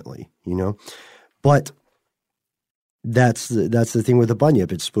 unfortunately, But that's the thing with the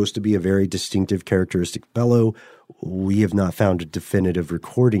bunyip. It's supposed to be a very distinctive, characteristic bellow. We have not found a definitive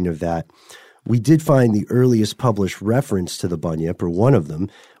recording of that. We did find the earliest published reference to the bunyip, or one of them,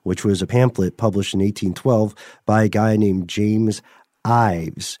 which was a pamphlet published in 1812 by a guy named James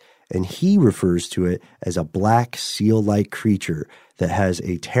Ives. And he refers to it as a black seal-like creature that has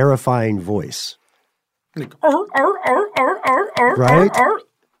a terrifying voice. Right?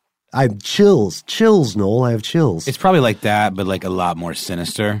 I have chills, Noel. I have chills. It's probably like that, but like a lot more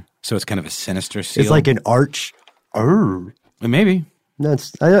sinister. So it's kind of a sinister seal. It's like an arch. Maybe.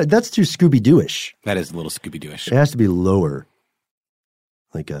 That's too Scooby-Doo-ish. That is a little Scooby-Doo-ish. It has to be lower.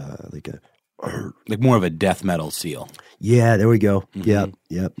 Like more of a death metal seal. Yeah, there we go. Mm-hmm.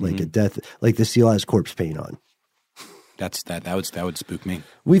 Yep. Like a death, like the seal has corpse paint on. That would spook me.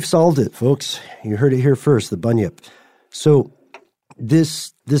 We've solved it, folks. You heard it here first, the bunyip. So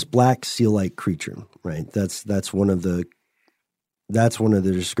this black seal-like creature, right? That's one of the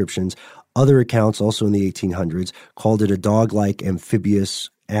descriptions. Other accounts, also in the 1800s, called it a dog-like amphibious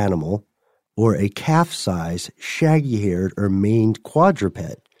animal or a calf-sized, shaggy-haired or maned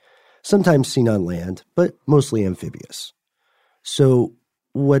quadruped, sometimes seen on land, but mostly amphibious. So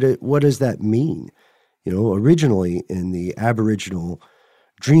what does that mean? Originally in the Aboriginal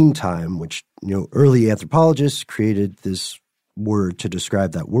Dreamtime, which, early anthropologists created this word to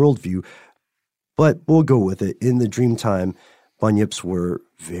describe that worldview, but we'll go with it. In the Dreamtime, bunyips were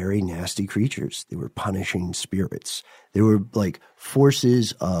very nasty creatures. They were punishing spirits. They were like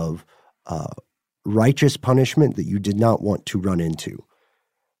forces of righteous punishment that you did not want to run into.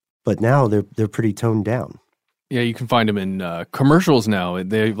 But now they're pretty toned down. Yeah, you can find them in commercials now.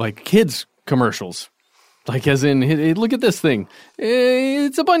 They're like kids commercials. Like as in, hey, look at this thing.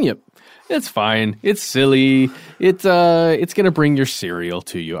 It's a bunyip. It's fine. It's silly. It's going to bring your cereal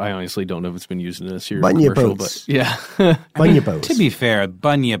to you. I honestly don't know if it's been used in a cereal commercial, but yeah. Bunyipos. To be fair,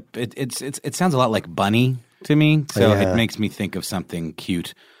 bunyip, it sounds a lot like bunny to me, so it makes me think of something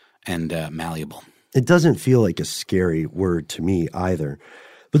cute and malleable. It doesn't feel like a scary word to me either.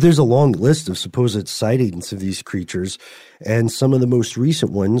 But there's a long list of supposed sightings of these creatures, and some of the most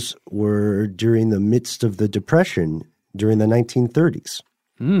recent ones were during the midst of the Depression during the 1930s.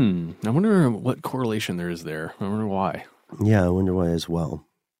 I wonder what correlation there is there. I wonder why. Yeah, I wonder why as well.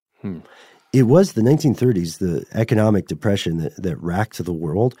 It was the 1930s, the economic depression that racked the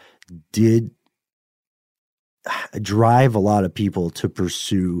world, did drive a lot of people to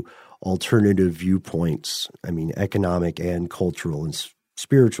pursue alternative viewpoints, economic and cultural and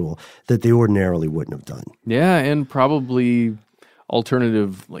spiritual, that they ordinarily wouldn't have done. Yeah, and probably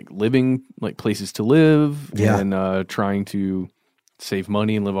alternative living, places to live, and trying to save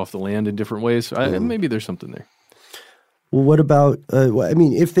money and live off the land in different ways. Maybe there's something there. Well, what about,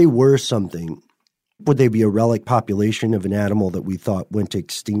 if they were something, would they be a relic population of an animal that we thought went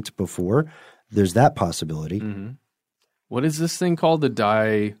extinct before? There's that possibility. Mm-hmm. What is this thing called? The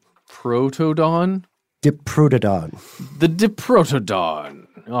Diprotodon? Diprotodon. The Diprotodon.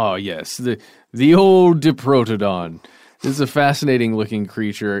 Oh, yes. The old Diprotodon. This is a fascinating looking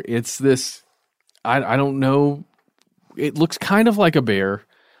creature. It's this, I don't know, it looks kind of like a bear,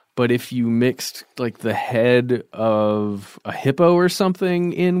 but if you mixed the head of a hippo or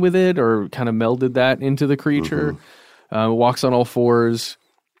something in with it, or kind of melded that into the creature, walks on all fours,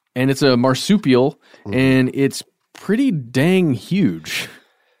 and it's a marsupial, and it's pretty dang huge.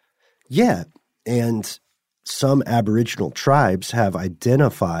 Yeah, and some Aboriginal tribes have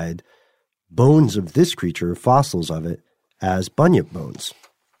identified bones of this creature, fossils of it, as bunyip bones.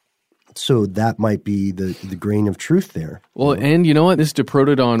 So that might be the grain of truth there. Well, and you know what? This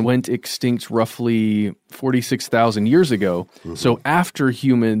Diprotodon went extinct roughly 46,000 years ago. So after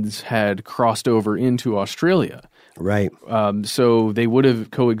humans had crossed over into Australia. Right. So they would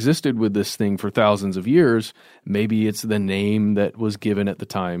have coexisted with this thing for thousands of years. Maybe it's the name that was given at the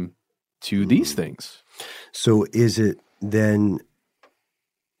time to these things. So is it then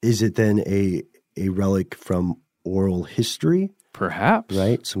a relic from oral history? Perhaps.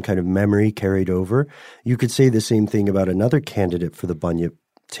 Right? Some kind of memory carried over. You could say the same thing about another candidate for the bunyip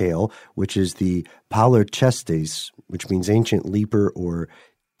tail, which is the Palochestes, which means ancient leaper or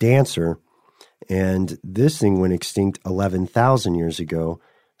dancer. And this thing went extinct 11,000 years ago,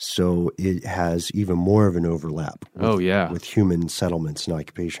 so it has even more of an overlap with human settlements and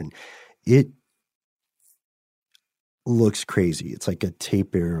occupation. It looks crazy. It's like a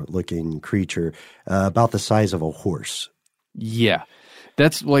tapir-looking creature, about the size of a horse. Yeah.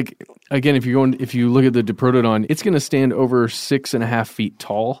 That's again, if you look at the Diprotodon, it's going to stand over 6.5 feet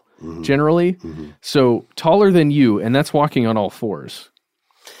tall, generally. So taller than you, and that's walking on all fours.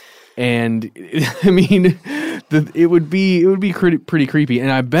 And it would be pretty creepy. And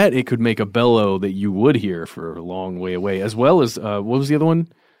I bet it could make a bellow that you would hear for a long way away, as well as, what was the other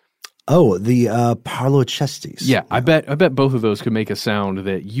one? Oh, the Palochestes. Yeah, I bet both of those could make a sound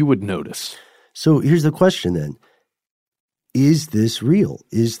that you would notice. So here's the question then. Is this real?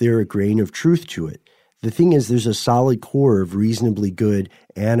 Is there a grain of truth to it? The thing is, there's a solid core of reasonably good,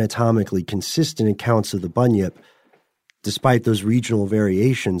 anatomically consistent accounts of the bunyip. Despite those regional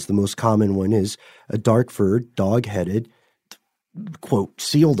variations, the most common one is a dark-furred, dog-headed, quote,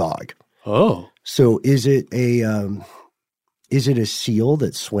 seal dog. Oh. So is it a seal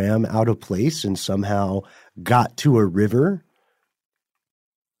that swam out of place and somehow got to a river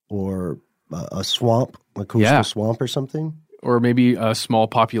or a swamp, a coastal swamp or something? Or maybe a small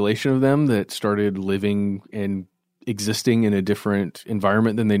population of them that started living and existing in a different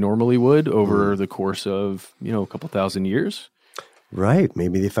environment than they normally would over the course of, a couple thousand years. Right.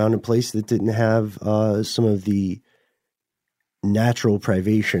 Maybe they found a place that didn't have some of the natural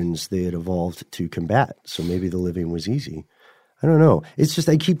privations they had evolved to combat. So maybe the living was easy. I don't know. It's just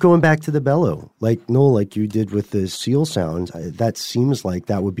I keep going back to the bellow. Like you did with the seal sound. That seems like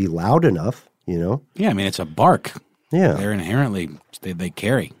that would be loud enough, Yeah, it's a bark. Yeah. They're inherently, they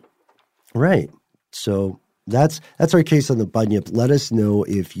carry. Right. So that's our case on the bunyip. Let us know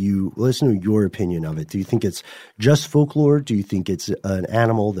your opinion of it. Do you think it's just folklore? Do you think it's an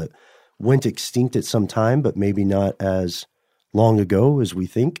animal that went extinct at some time, but maybe not as long ago as we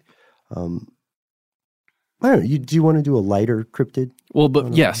think? I don't know. Do you want to do a lighter cryptid? Well,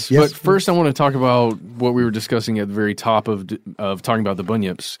 yes. But first I want to talk about what we were discussing at the very top of talking about the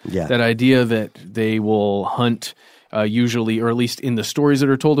bunyips. Yeah. That idea that they will hunt usually, or at least in the stories that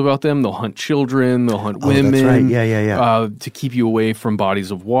are told about them, they'll hunt children, they'll hunt women. That's right. Yeah. To keep you away from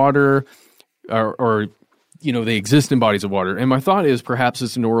bodies of water or they exist in bodies of water. And my thought is perhaps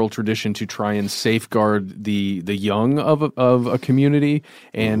it's an oral tradition to try and safeguard the young of a community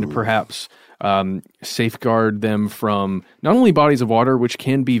and perhaps safeguard them from not only bodies of water, which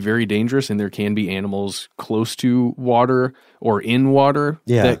can be very dangerous, and there can be animals close to water or in water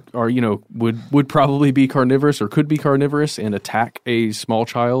that are, would probably be carnivorous or could be carnivorous and attack a small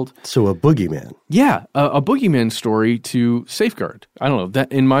child. So a boogeyman. Yeah, a boogeyman story to safeguard. I don't know.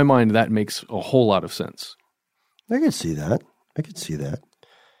 That in my mind, that makes a whole lot of sense. I could see that.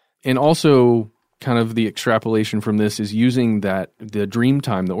 And also, kind of the extrapolation from this is using the dream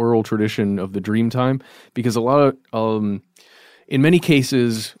time, the oral tradition of the dream time, because a lot of, in many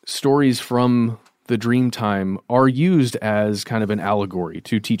cases, stories from the dream time are used as kind of an allegory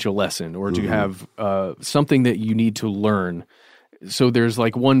to teach a lesson or to have something that you need to learn. So there's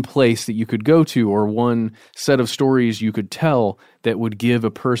like one place that you could go to or one set of stories you could tell that would give a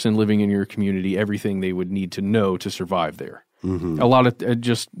person living in your community everything they would need to know to survive there. A lot of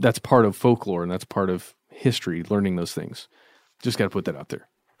that's part of folklore and that's part of history, learning those things. Just got to put that out there.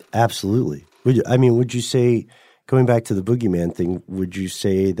 Absolutely. Would you say, going back to the boogeyman thing, would you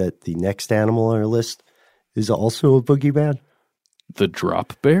say that the next animal on our list is also a boogeyman? The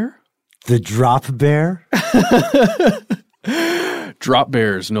drop bear? The drop bear? Drop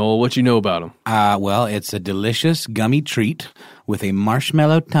bears, Noel. What you know about them? Well, it's a delicious gummy treat with a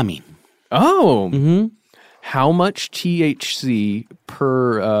marshmallow tummy. Oh. Mm-hmm. How much THC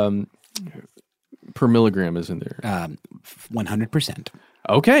per milligram is in there? 100%.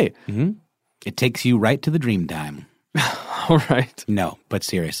 Okay. Mm-hmm. It takes you right to the dream time. All right. No, but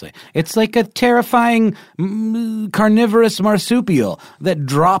seriously. It's like a terrifying carnivorous marsupial that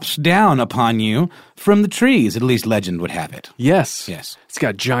drops down upon you from the trees. At least legend would have it. Yes. It's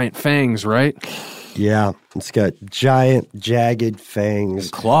got giant fangs, right? Yeah. It's got giant, jagged fangs.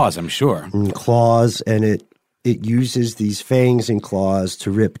 And claws, I'm sure. And claws, and it uses these fangs and claws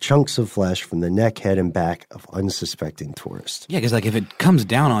to rip chunks of flesh from the neck, head, and back of unsuspecting tourists. Yeah, because if it comes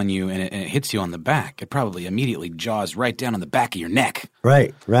down on you and it hits you on the back, it probably immediately jaws right down on the back of your neck.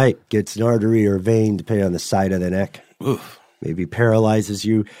 Right. Gets an artery or vein, depending on the side of the neck. Oof. Maybe paralyzes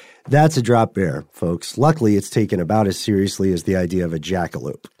you. That's a drop bear, folks. Luckily, it's taken about as seriously as the idea of a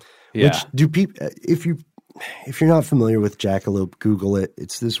jackalope. Yeah. Which do people? If you're not familiar with jackalope, Google it.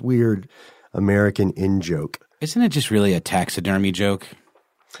 It's this weird American in-joke. Isn't it just really a taxidermy joke?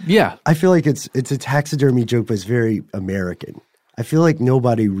 Yeah. I feel like it's a taxidermy joke, but it's very American. I feel like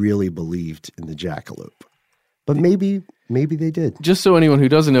nobody really believed in the jackalope. But maybe they did. Just so anyone who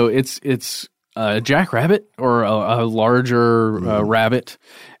doesn't know, it's a jackrabbit or a larger rabbit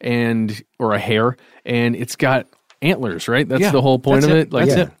or a hare, and it's got antlers, right? That's the whole point of it.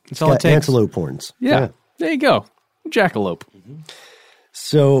 That's it. That's all it takes. Antelope horns. Yeah. There you go. Jackalope.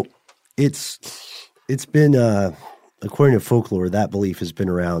 So it's been, according to folklore, that belief has been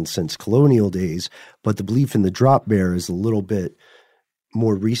around since colonial days, but the belief in the drop bear is a little bit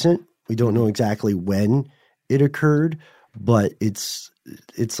more recent. We don't know exactly when it occurred, but it's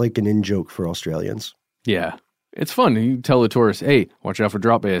like an in-joke for Australians. Yeah. It's fun. You tell the tourists, hey, watch out for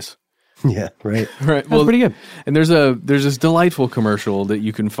drop bears. Yeah, right. Right. That's pretty good. And there's this delightful commercial that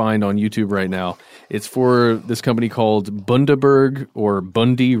you can find on YouTube right now. It's for this company called Bundaberg or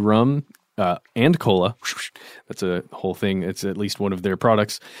Bundy Rum. And cola. That's a whole thing. It's at least one of their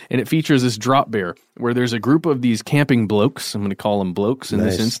products. And it features this drop bear where there's a group of these camping blokes. I'm going to call them blokes in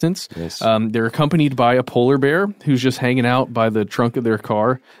this instance. Nice. They're accompanied by a polar bear who's just hanging out by the trunk of their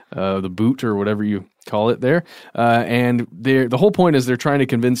car, the boot or whatever you call it there. And the whole point is they're trying to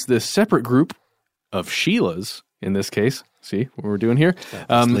convince this separate group of Sheilas, in this case. See what we're doing here?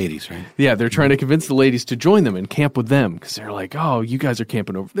 Ladies, right? Yeah, they're trying to convince the ladies to join them and camp with them because they're like, oh, you guys are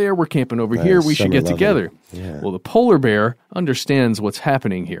camping over there. We're camping over here. We should get together. Yeah. Well, the polar bear understands what's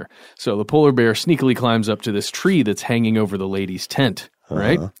happening here. So the polar bear sneakily climbs up to this tree that's hanging over the ladies' tent.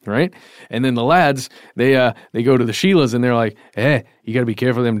 Right? And then the lads, they go to the Sheilas and they're like, hey, you got to be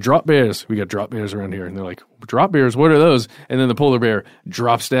careful of them drop bears. We got drop bears around here. And they're like, drop bears? What are those? And then the polar bear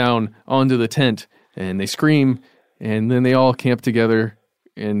drops down onto the tent and they scream. And then they all camp together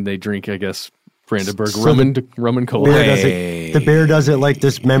and they drink, I guess, Brandenburg So rum and coke. The bear doesn't like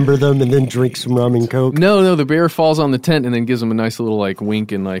dismember them and then drink some rum and coke. No, the bear falls on the tent and then gives them a nice little like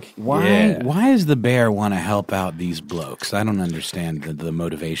wink and like, Why does the bear want to help out these blokes? I don't understand the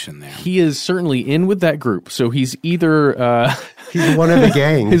motivation there. He is certainly in with that group. So he's either he's one of the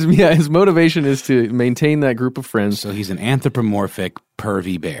gang. His motivation is to maintain that group of friends. So he's an anthropomorphic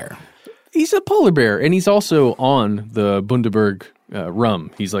pervy bear. He's a polar bear, and he's also on the Bundaberg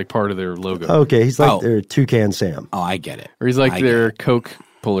rum. He's like part of their logo. Okay, he's like their Toucan Sam. Oh, I get it. Or he's like their Coke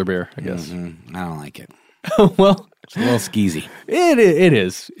polar bear, I guess. Mm-hmm. I don't like it. Well, it's a little skeezy. It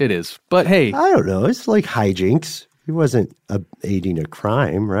is. But hey, I don't know. It's like hijinks. He wasn't aiding a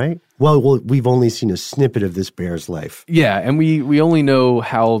crime, right? Well, we've only seen a snippet of this bear's life. Yeah, and we only know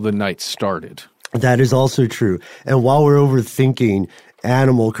how the night started. That is also true. And while we're overthinking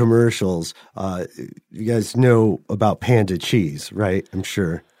animal commercials, you guys know about Panda cheese, right? I'm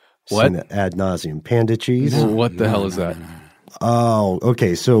sure. What? Seen it ad nauseum. Panda cheese? Well, what the hell is that? Oh,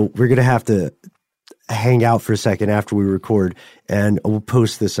 okay. So we're going to have to hang out for a second after we record, and we'll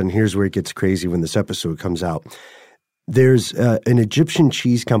post this, and here's where it gets crazy when this episode comes out. There's an Egyptian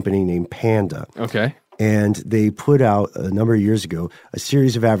cheese company named Panda. Okay. And they put out a number of years ago a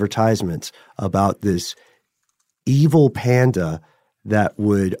series of advertisements about this evil panda that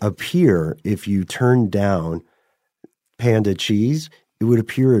would appear if you turned down Panda cheese. It would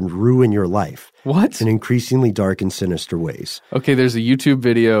appear and ruin your life. What? In increasingly dark and sinister ways. Okay, there's a YouTube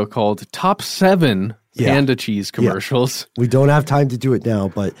video called Top 7 Panda Cheese Commercials. Yeah. We don't have time to do it now,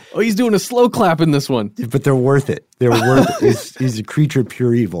 but... Oh, he's doing a slow clap in this one. But they're worth it. They're worth it. He's a creature of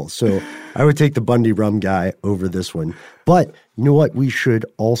pure evil. So I would take the Bundy Rum guy over this one. But you know what we should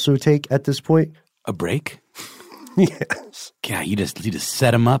also take at this point? A break? Yes. Yeah, you just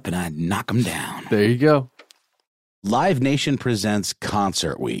set him up and I knock him down. There you go. Live Nation presents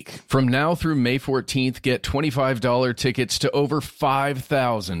Concert Week. From now through May 14th, get $25 tickets to over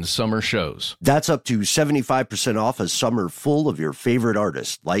 5,000 summer shows. That's up to 75% off a summer full of your favorite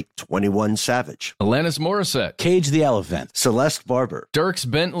artists like 21 Savage, Alanis Morissette, Cage the Elephant, Celeste Barber, Dierks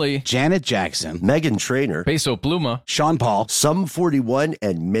Bentley, Janet Jackson, Meghan Trainor, Peso Pluma, Sean Paul, Sum 41,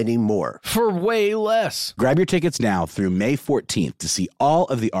 and many more. For way less. Grab your tickets now through May 14th to see all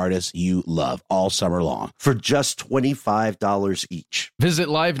of the artists you love all summer long. For just $25 each. Visit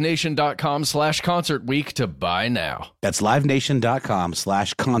livenation.com/Concert Week to buy now. That's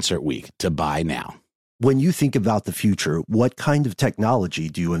livenation.com/Concert Week to buy now. When you think about the future, what kind of technology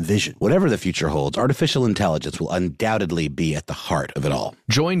do you envision? Whatever the future holds, artificial intelligence will undoubtedly be at the heart of it all.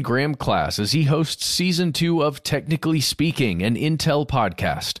 Join Graham Class as he hosts Season 2 of Technically Speaking, an Intel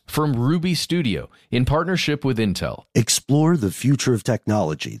podcast from Ruby Studio in partnership with Intel. Explore the future of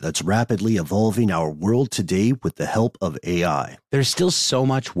technology that's rapidly evolving our world today with the help of AI. There's still so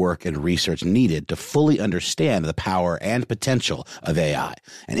much work and research needed to fully understand the power and potential of AI,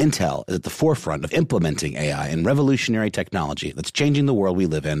 and Intel is at the forefront of implementing AI and revolutionary technology that's changing the world we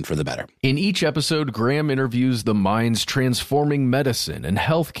live in for the better. In each episode, Graham interviews the minds transforming medicine and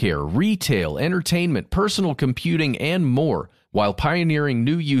healthcare, retail, entertainment, personal computing, and more, while pioneering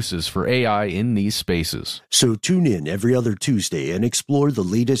new uses for AI in these spaces. So tune in every other Tuesday and explore the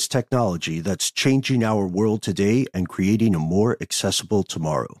latest technology that's changing our world today and creating a more accessible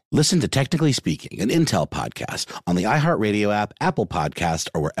tomorrow. Listen to Technically Speaking, an Intel podcast on the iHeartRadio app, Apple Podcast,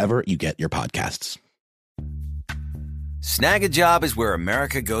 or wherever you get your podcasts. Snag a Job is where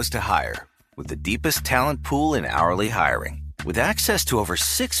America goes to hire, with the deepest talent pool in hourly hiring. With access to over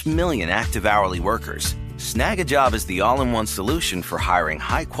 6 million active hourly workers, Snag a Job is the all-in-one solution for hiring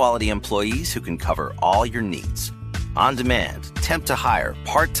high-quality employees who can cover all your needs. On demand, temp to hire,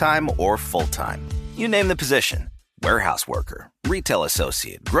 part-time or full-time. You name the position. Warehouse worker, retail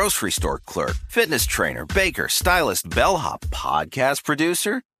associate, grocery store clerk, fitness trainer, baker, stylist, bellhop, podcast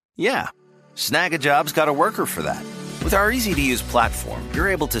producer. Yeah, Snag a Job's got a worker for that. With our easy-to-use platform, you're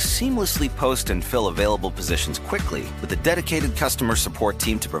able to seamlessly post and fill available positions quickly with a dedicated customer support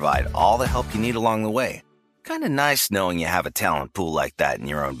team to provide all the help you need along the way. Kind of nice knowing you have a talent pool like that in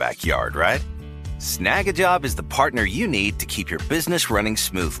your own backyard, right? Snag a Job is the partner you need to keep your business running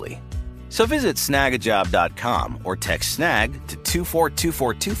smoothly. So visit snagajob.com or text snag to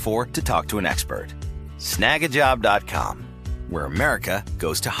 242424 to talk to an expert. Snagajob.com, where America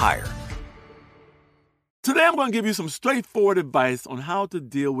goes to hire. Today I'm going to give you some straightforward advice on how to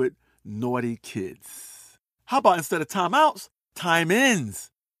deal with naughty kids. How about instead of timeouts, time-ins?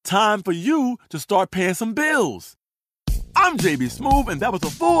 Time for you to start paying some bills. I'm JB Smoove, and that was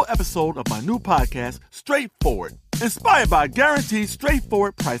a full episode of my new podcast, Straightforward. Inspired by guaranteed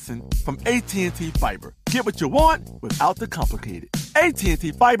straightforward pricing from AT&T Fiber. Get what you want without the complicated.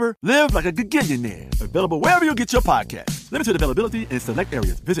 AT&T Fiber, live like a gigillionaire. Available wherever you get your podcast. Limited availability in select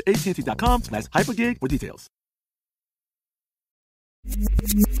areas. Visit AT&T.com/hypergig for details.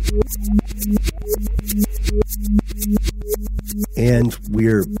 And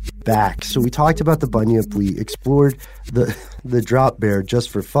we're back. So we talked about the bunyip. We explored the drop bear just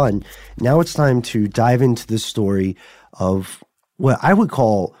for fun. Now it's time to dive into the story of what I would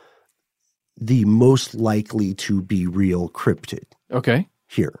call the most likely to be real cryptid. Okay.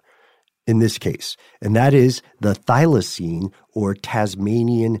 Here, in this case. And that is the thylacine or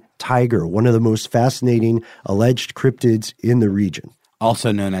Tasmanian tiger, one of the most fascinating alleged cryptids in the region.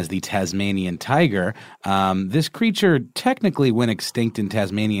 Also known as the Tasmanian tiger, this creature technically went extinct in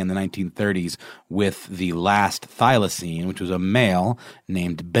Tasmania in the 1930s with the last thylacine, which was a male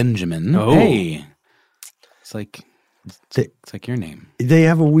named Benjamin. Oh. Hey, it's like your name. They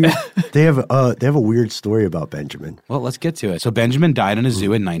have a weird they have a weird story about Benjamin. Well, let's get to it. So Benjamin died in a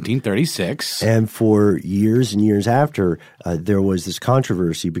zoo in 1936. And for years and years after, there was this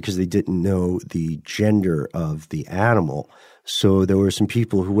controversy because they didn't know the gender of the animal. So there were some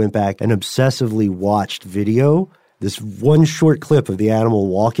people who went back and obsessively watched video, this one short clip of the animal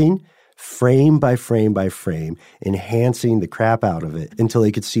walking, frame by frame by frame, enhancing the crap out of it until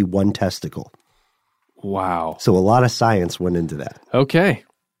they could see one testicle. Wow. So a lot of science went into that. Okay.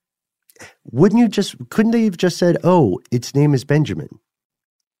 Couldn't they have just said, oh, its name is Benjamin?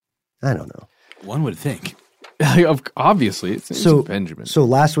 I don't know. One would think. Obviously, it's Benjamin. So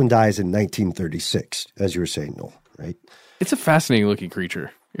last one dies in 1936, as you were saying, Noel, right? It's a fascinating looking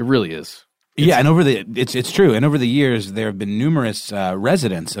creature. It really is. Yeah, and it's true. And over the years, there have been numerous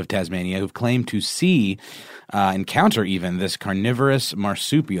residents of Tasmania who've claimed to see, encounter even this carnivorous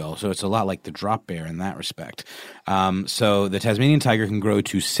marsupial. So it's a lot like the drop bear in that respect. So the Tasmanian tiger can grow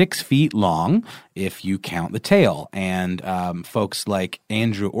to 6 feet long if you count the tail. And folks like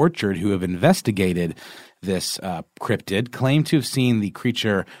Andrew Orchard, who have investigated this cryptid, claim to have seen the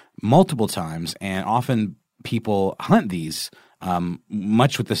creature multiple times, and often people hunt these,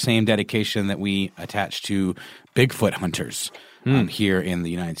 much with the same dedication that we attach to Bigfoot hunters here in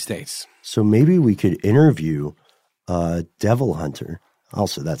the United States. So maybe we could interview a devil hunter.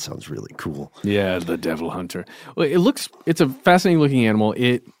 Also, that sounds really cool. Yeah, the devil hunter. Well, it's a fascinating looking animal.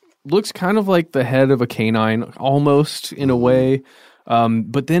 It looks kind of like the head of a canine, almost in a way.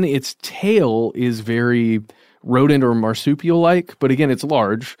 But then its tail is very rodent or marsupial-like, but again, it's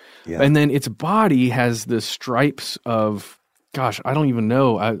large. Yeah. And then its body has the stripes of, gosh, I don't even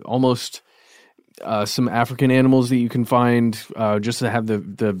know, almost some African animals that you can find just to have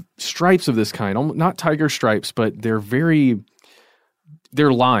the stripes of this kind. Not tiger stripes, but they're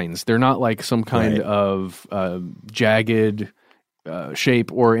lines. They're not like some kind of jagged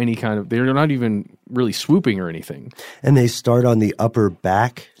shape or any kind of, they're not even really swooping or anything. And they start on the upper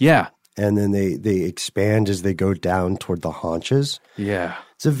back. Yeah. And then they expand as they go down toward the haunches. Yeah.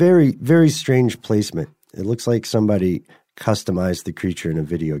 It's a very, very strange placement. It looks like somebody customized the creature in a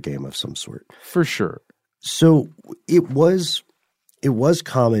video game of some sort. For sure. So it was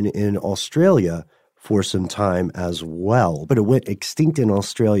common in Australia for some time as well, but it went extinct in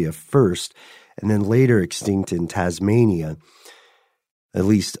Australia first and then later extinct in Tasmania, at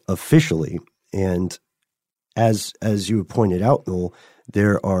least officially. And as you pointed out, Noel,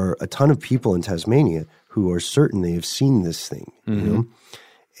 there are a ton of people in Tasmania who are certain they have seen this thing, you know?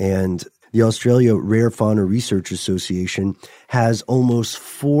 And the Australia Rare Fauna Research Association has almost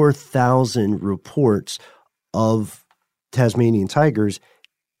 4,000 reports of Tasmanian tigers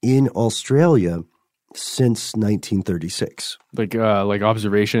in Australia since 1936. Like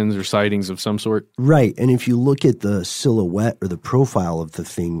observations or sightings of some sort? Right. And if you look at the silhouette or the profile of the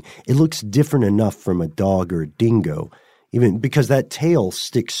thing, it looks different enough from a dog or a dingo, even because that tail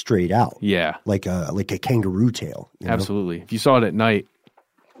sticks straight out. Yeah. Like a kangaroo tail. Absolutely. Know? If you saw it at night,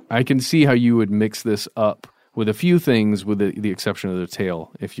 I can see how you would mix this up with a few things, with the exception of the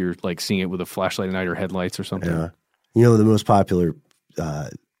tail, if you're like seeing it with a flashlight at night or headlights or something. Yeah. You know, the most popular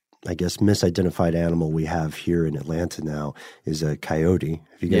I guess, misidentified animal we have here in Atlanta now is a coyote.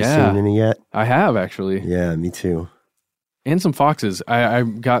 Have you guys seen any yet? I have, actually. Yeah, me too. And some foxes. I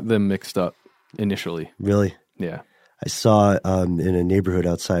got them mixed up initially. Really? Yeah. I saw in a neighborhood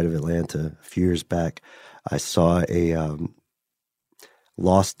outside of Atlanta a few years back, I saw a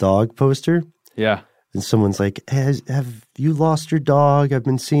lost dog poster. Yeah. And someone's like, have you lost your dog? I've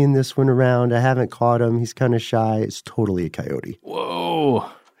been seeing this one around. I haven't caught him. He's kind of shy. It's totally a coyote. Whoa.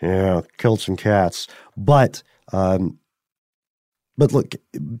 Yeah, killed some cats. But But look,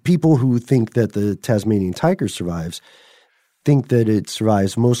 people who think that the Tasmanian tiger survives think that it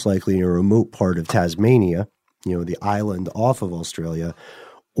survives most likely in a remote part of Tasmania, the island off of Australia,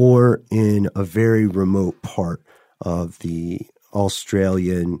 or in a very remote part of the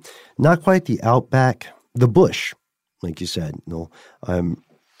Australian, not quite the outback, the bush, like you said.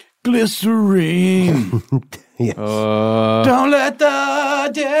 Glycerine. Yes. Don't let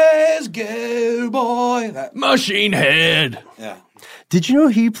the days go, boy. Machine Head. Yeah. Did you know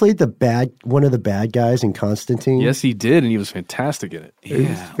he played one of the bad guys in Constantine? Yes, he did, and he was fantastic in it. It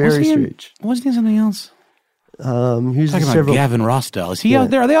was very strange. Wasn't he something else? He was talking about Gavin Rossdale. Is he out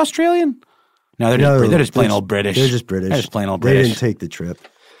there? Are they Australian? No, they're just plain old British. They're just British. They're just plain old British. They didn't take the trip.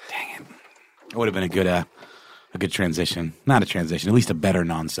 Dang it! It would have been a good transition. Not a transition, at least a better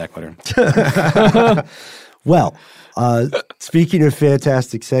non sequitur. Well, speaking of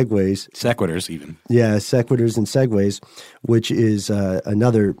fantastic segues. Sequiturs, even. Yeah, sequiturs and segues, which is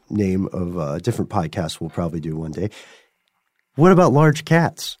another name of a different podcast we'll probably do one day. What about large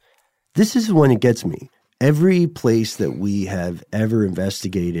cats? This is when it gets me. Every place that we have ever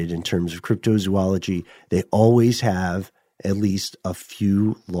investigated in terms of cryptozoology, they always have at least a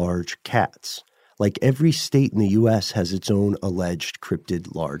few large cats. Like every state in the U.S. has its own alleged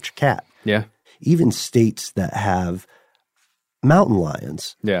cryptid large cat. Yeah. Even states that have mountain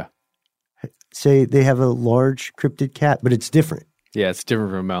lions say they have a large cryptid cat, but it's different. Yeah, it's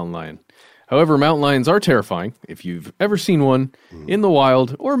different from a mountain lion. However, mountain lions are terrifying. If you've ever seen one in the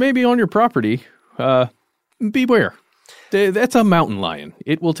wild or maybe on your property, beware. That's a mountain lion.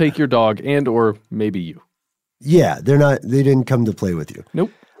 It will take your dog and or maybe you. Yeah, they didn't come to play with you.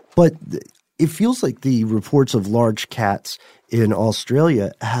 Nope. But it feels like the reports of large cats in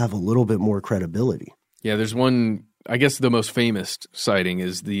Australia have a little bit more credibility. Yeah, there's one, I guess the most famous sighting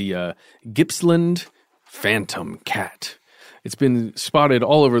is the Gippsland phantom cat. It's been spotted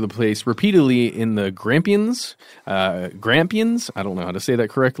all over the place repeatedly in the Grampians. Grampians? I don't know how to say that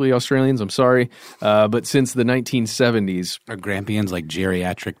correctly, Australians. I'm sorry. But since the 1970s. Are Grampians like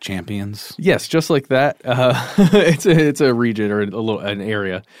geriatric champions? Yes, just like that. It's a region or an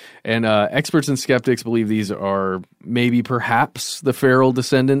area. And experts and skeptics believe these are maybe perhaps the feral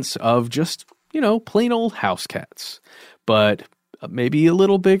descendants of just, plain old house cats. But maybe a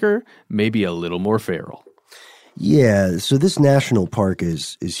little bigger, maybe a little more feral. Yeah, so this national park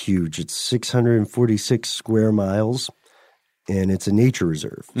is huge. It's 646 square miles, and it's a nature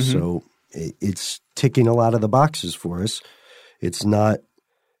reserve. Mm-hmm. So it's ticking a lot of the boxes for us. It's not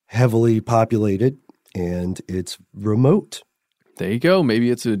heavily populated, and it's remote. There you go. Maybe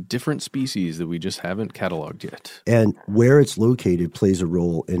it's a different species that we just haven't cataloged yet. And where it's located plays a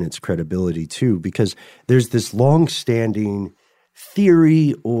role in its credibility, too, because there's this long-standing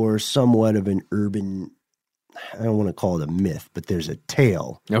theory or somewhat of an urban, I don't want to call it a myth, but there's a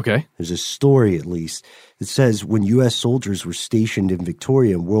tale. Okay. There's a story, at least, that says when U.S. soldiers were stationed in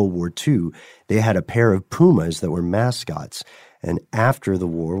Victoria in World War II, they had a pair of pumas that were mascots. And after the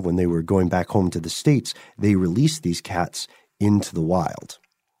war, when they were going back home to the States, they released these cats into the wild.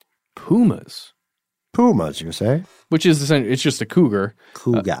 Pumas? Pumas, you say? Which is essentially, it's just a cougar.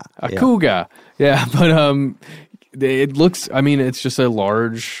 Cougar. A cougar. Yeah, but it looks, it's just a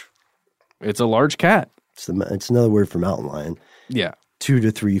large cat. It's another word for mountain lion. Yeah. 2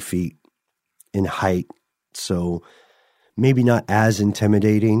 to 3 feet in height. So maybe not as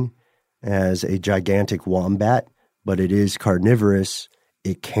intimidating as a gigantic wombat, but it is carnivorous.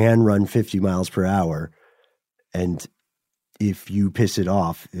 It can run 50 miles per hour. And if you piss it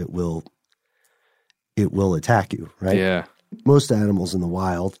off, it will attack you, right? Yeah. Most animals in the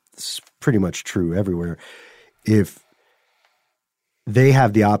wild, it's pretty much true everywhere. If they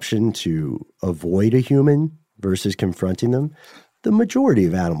have the option to avoid a human versus confronting them, the majority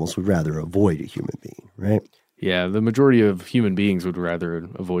of animals would rather avoid a human being, right? Yeah, the majority of human beings would rather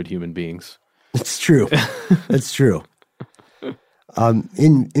avoid human beings. It's true. That's true.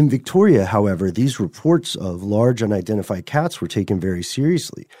 In Victoria, however, these reports of large unidentified cats were taken very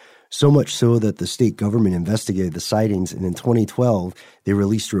seriously, so much so that the state government investigated the sightings, and in 2012, they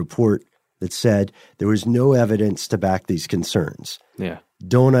released a report that said there was no evidence to back these concerns. Yeah.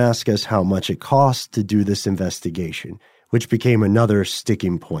 Don't ask us how much it costs to do this investigation, which became another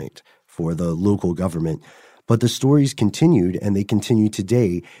sticking point for the local government. But the stories continued, and they continue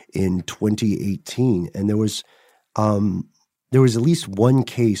today in 2018. And there was at least one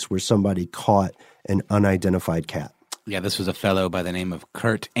case where somebody caught an unidentified cat. Yeah, this was a fellow by the name of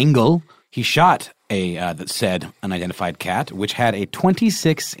Kurt Engel. He shot a that said unidentified cat, which had a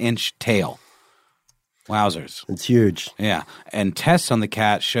 26-inch tail. Wowzers. It's huge. Yeah, and tests on the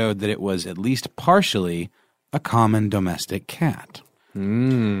cat showed that it was at least partially a common domestic cat.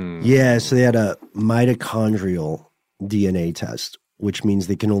 Yeah, so they had a mitochondrial DNA test, which means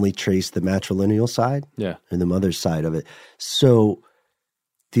they can only trace the matrilineal side and the mother's side of it. So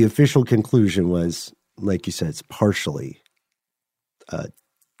the official conclusion was, like you said, it's partially a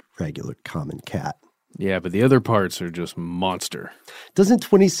regular common cat. Yeah, but the other parts are just monster. Doesn't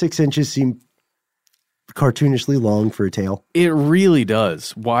 26 inches seem cartoonishly long for a tail? It really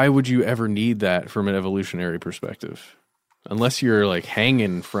does. Why would you ever need that from an evolutionary perspective? Unless you're like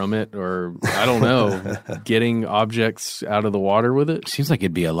hanging from it or, I don't know, getting objects out of the water with it. Seems like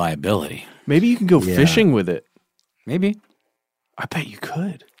it'd be a liability. Maybe you can go fishing with it. Maybe. I bet you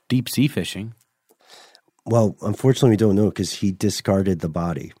could. Deep sea fishing. Well, unfortunately, we don't know because he discarded the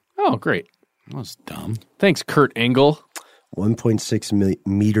body. Oh, great. That was dumb. Thanks, Kurt Angle. 1.6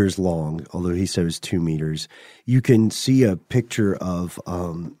 meters long, although he said it was 2 meters. You can see a picture of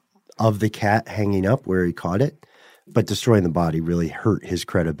the cat hanging up where he caught it, but destroying the body really hurt his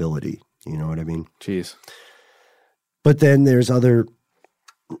credibility. You know what I mean? Jeez. But then there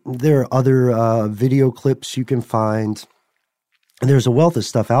are other video clips you can find. There's a wealth of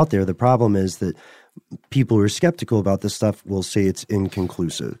stuff out there. The problem is that people who are skeptical about this stuff will say it's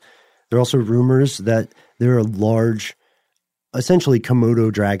inconclusive. There are also rumors that there are large, essentially Komodo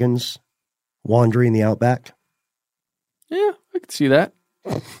dragons wandering the outback. Yeah, I could see that.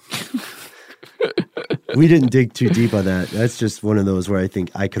 We didn't dig too deep on that. That's just one of those where I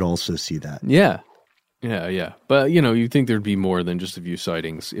think I could also see that. Yeah. But, you'd think there'd be more than just a few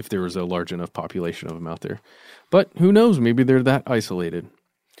sightings if there was a large enough population of them out there. But who knows? Maybe they're that isolated.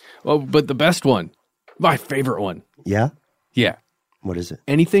 Oh, but the best one, my favorite one. Yeah? Yeah. What is it?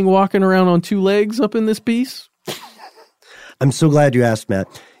 Anything walking around on 2 legs up in this piece? I'm so glad you asked, Matt.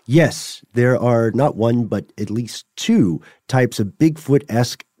 Yes, there are not one, but at least 2 types of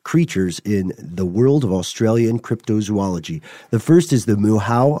Bigfoot-esque creatures in the world of Australian cryptozoology. The first is the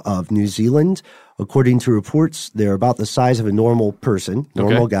Mohau of New Zealand. According to reports, they're about the size of a normal person,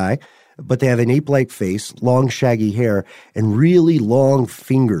 normal guy, but they have an ape-like face, long shaggy hair, and really long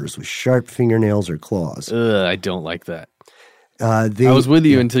fingers with sharp fingernails or claws. I don't like that. I was with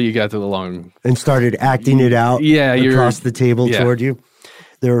you until you got to the long... And started acting it out across the table toward you.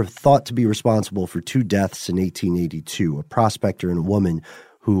 They're thought to be responsible for 2 deaths in 1882, a prospector and a woman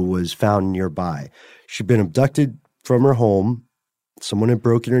who was found nearby. She'd been abducted from her home. Someone had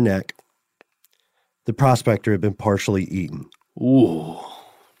broken her neck. The prospector had been partially eaten. Ooh.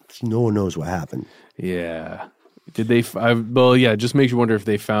 So no one knows what happened. Yeah. Did they... it just makes you wonder if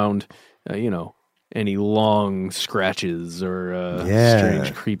they found, any long scratches or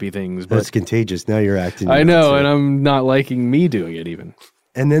strange, creepy things. But that's contagious. Now you're acting. I know, and I'm not liking me doing it even.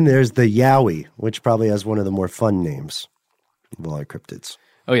 And then there's the Yowie, which probably has one of the more fun names of all our cryptids.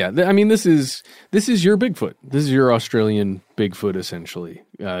 Oh yeah, this is your Bigfoot. This is your Australian Bigfoot, essentially.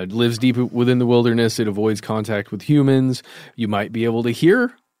 It lives deep within the wilderness. It avoids contact with humans. You might be able to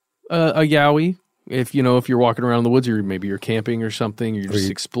hear a Yowie if you're walking around the woods, or maybe you're camping or something. You're just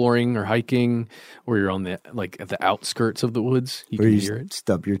exploring or hiking, or you're on at the outskirts of the woods. You can hear it.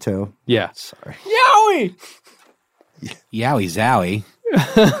 Stub your toe. Yeah. Sorry. Yowie. Yowie Zowie.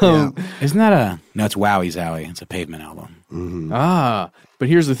 Isn't that no, it's Wowie Zowie. It's a Pavement album. Mm-hmm. But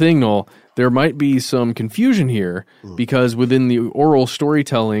here's the thing, Noel. There might be some confusion here because within the oral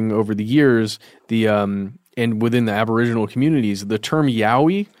storytelling over the years, and within the Aboriginal communities, the term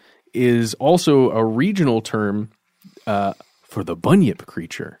Yowie is also a regional term for the bunyip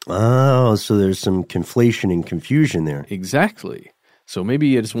creature. Oh, so there's some conflation and confusion there. Exactly. So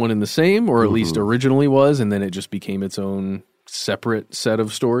maybe it's one and the same, or at least originally was, and then it just became its own separate set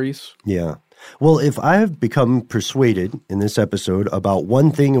of stories. Yeah. Well, if I have become persuaded in this episode about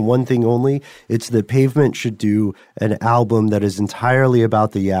one thing and one thing only, it's that Pavement should do an album that is entirely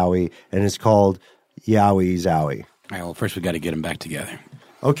about the Yowie, and it's called Yowie Zowie. All right, well, first we got to get them back together.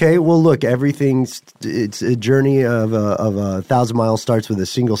 Okay, well, look, it's a journey of 1,000 miles starts with a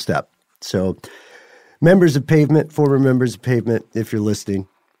single step. So members of Pavement, former members of Pavement, if you're listening,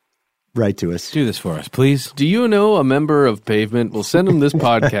 write to us. Do this for us, please. Do you know a member of Pavement? We'll send them this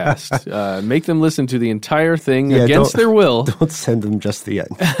podcast. Make them listen to the entire thing against their will. Don't send them just the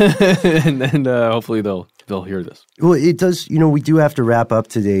end. and then hopefully they'll hear this. Well, it does, we do have to wrap up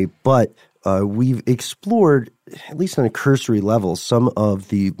today, but we've explored, at least on a cursory level, some of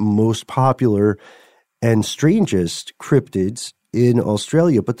the most popular and strangest cryptids in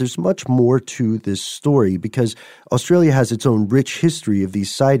Australia, but there's much more to this story because Australia has its own rich history of these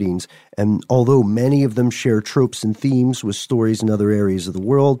sightings, and although many of them share tropes and themes with stories in other areas of the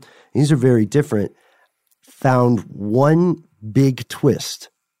world, these are very different, found one big twist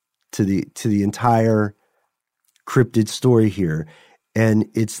to the entire cryptid story here, and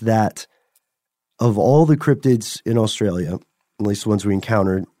it's that of all the cryptids in Australia, at least the ones we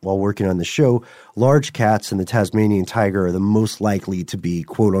encountered while working on the show, large cats and the Tasmanian tiger are the most likely to be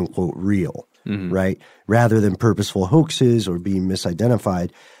quote-unquote real, right? Rather than purposeful hoaxes or being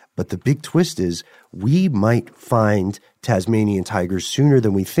misidentified. But the big twist is we might find Tasmanian tigers sooner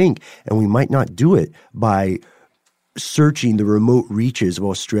than we think, and we might not do it by searching the remote reaches of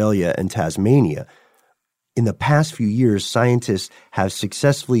Australia and Tasmania. In the past few years, scientists have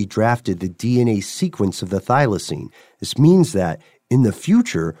successfully drafted the DNA sequence of the thylacine. This means that in the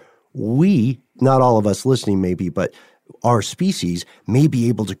future, we, not all of us listening maybe, but our species may be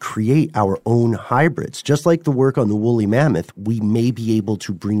able to create our own hybrids. Just like the work on the woolly mammoth, we may be able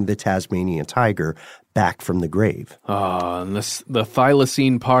to bring the Tasmanian tiger back from the grave. And the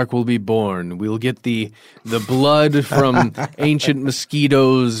thylacine park will be born. We'll get the blood from ancient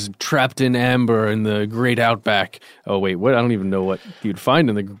mosquitoes trapped in amber in the great outback. Oh, wait, what? I don't even know what you'd find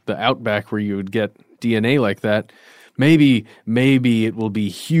in the outback where you would get DNA like that. Maybe it will be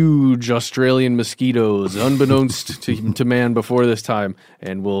huge Australian mosquitoes, unbeknownst to man before this time,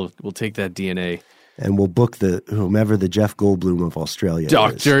 and we'll take that DNA. And we'll book whomever the Jeff Goldblum of Australia is.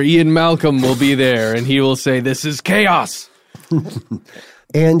 Dr. Ian Malcolm will be there, and he will say, "This is chaos."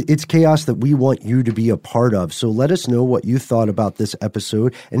 And it's chaos that we want you to be a part of. So let us know what you thought about this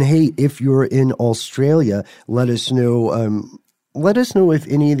episode. And hey, if you're in Australia, let us know. Let us know if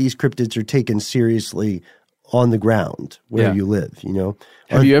any of these cryptids are taken seriously on the ground where you live, you know.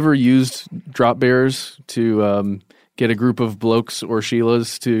 Have you ever used drop bears to get a group of blokes or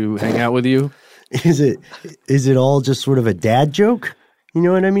Sheilas to hang out with you? Is it all just sort of a dad joke? You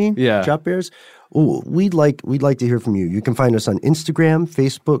know what I mean? Yeah. Drop bears? Well, we'd like to hear from you. You can find us on Instagram,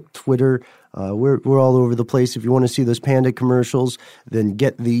 Facebook, Twitter. We're all over the place. If you want to see those panda commercials, then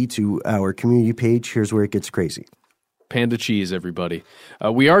get thee to our community page. Here's where it gets crazy. Panda cheese, everybody.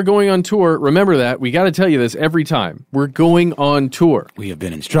 We are going on tour. Remember that. We got to tell you this every time. We're going on tour. We have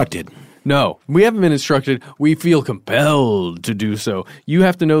been instructed. No, we haven't been instructed. We feel compelled to do so. You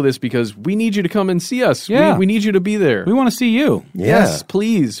have to know this because we need you to come and see us. Yeah. We need you to be there. We want to see you. Yeah. Yes,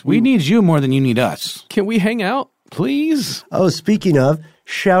 please. We need you more than you need us. Can we hang out, please? Oh, speaking of,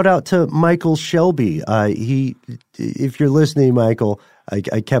 shout out to Michael Shelby. If you're listening, Michael,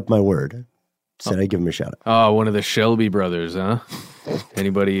 I kept my word. Said I'd give him a shout out. Oh, one of the Shelby brothers, huh?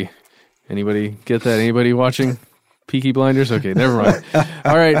 Anybody get that? Anybody watching Peaky Blinders? Okay, never mind.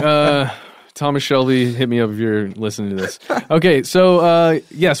 All right, Thomas Shelby, hit me up if you're listening to this. Okay, so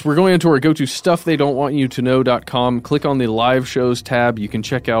yes, we're going on tour. Go to stufftheydon'twantyoutoknow.com. Click on the live shows tab. You can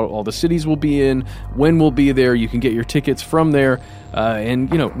check out all the cities we'll be in, when we'll be there. You can get your tickets from there.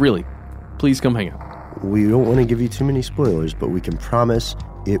 And, really, please come hang out. We don't want to give you too many spoilers, but we can promise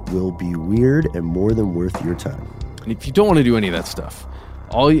it will be weird and more than worth your time. And if you don't want to do any of that stuff,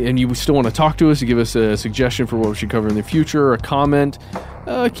 and you still want to talk to us, you give us a suggestion for what we should cover in the future, or a comment,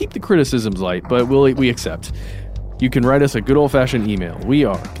 keep the criticisms light, but we accept. You can write us a good old-fashioned email. We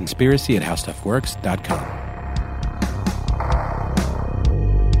are conspiracy@howstuffworks.com.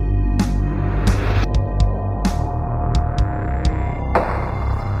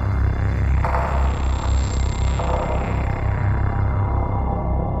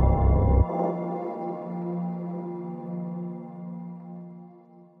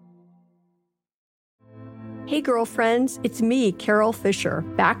 Hey girlfriends, it's me, Carol Fisher,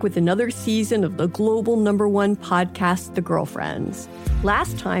 back with another season of the global #1 podcast, The Girlfriends.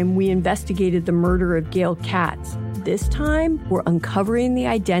 Last time, we investigated the murder of Gail Katz. This time, we're uncovering the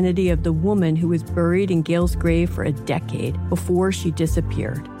identity of the woman who was buried in Gail's grave for a decade before she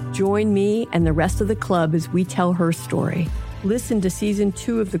disappeared. Join me and the rest of the club as we tell her story. Listen to Season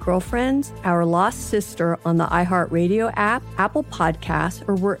 2 of The Girlfriends, Our Lost Sister on the iHeartRadio app, Apple Podcasts,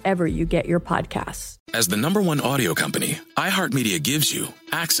 or wherever you get your podcasts. As the #1 audio company, iHeartMedia gives you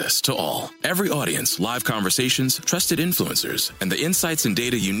access to all. Every audience, live conversations, trusted influencers, and the insights and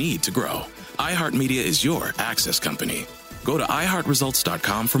data you need to grow. iHeartMedia is your access company. Go to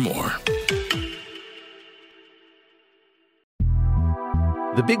iHeartResults.com for more.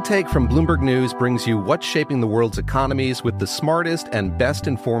 The Big Take from Bloomberg News brings you what's shaping the world's economies with the smartest and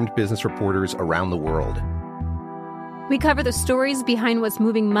best-informed business reporters around the world. We cover the stories behind what's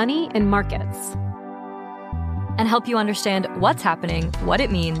moving money and markets, and help you understand what's happening, what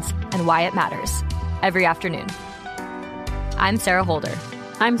it means, and why it matters every afternoon. I'm Sarah Holder.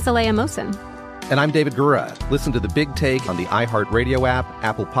 I'm Saleha Mohsin. And I'm David Gura. Listen to The Big Take on the iHeartRadio app,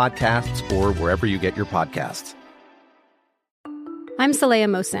 Apple Podcasts, or wherever you get your podcasts. I'm Saleha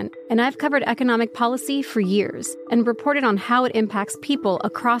Mohsin, and I've covered economic policy for years and reported on how it impacts people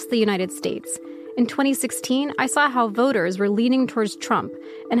across the United States. In 2016, I saw how voters were leaning towards Trump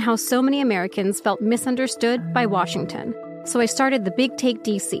and how so many Americans felt misunderstood by Washington. So I started The Big Take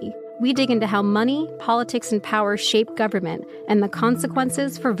DC. We dig into how money, politics, and power shape government and the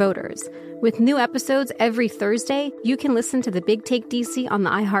consequences for voters. With new episodes every Thursday, you can listen to The Big Take DC on the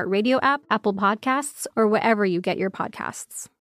iHeartRadio app, Apple Podcasts, or wherever you get your podcasts.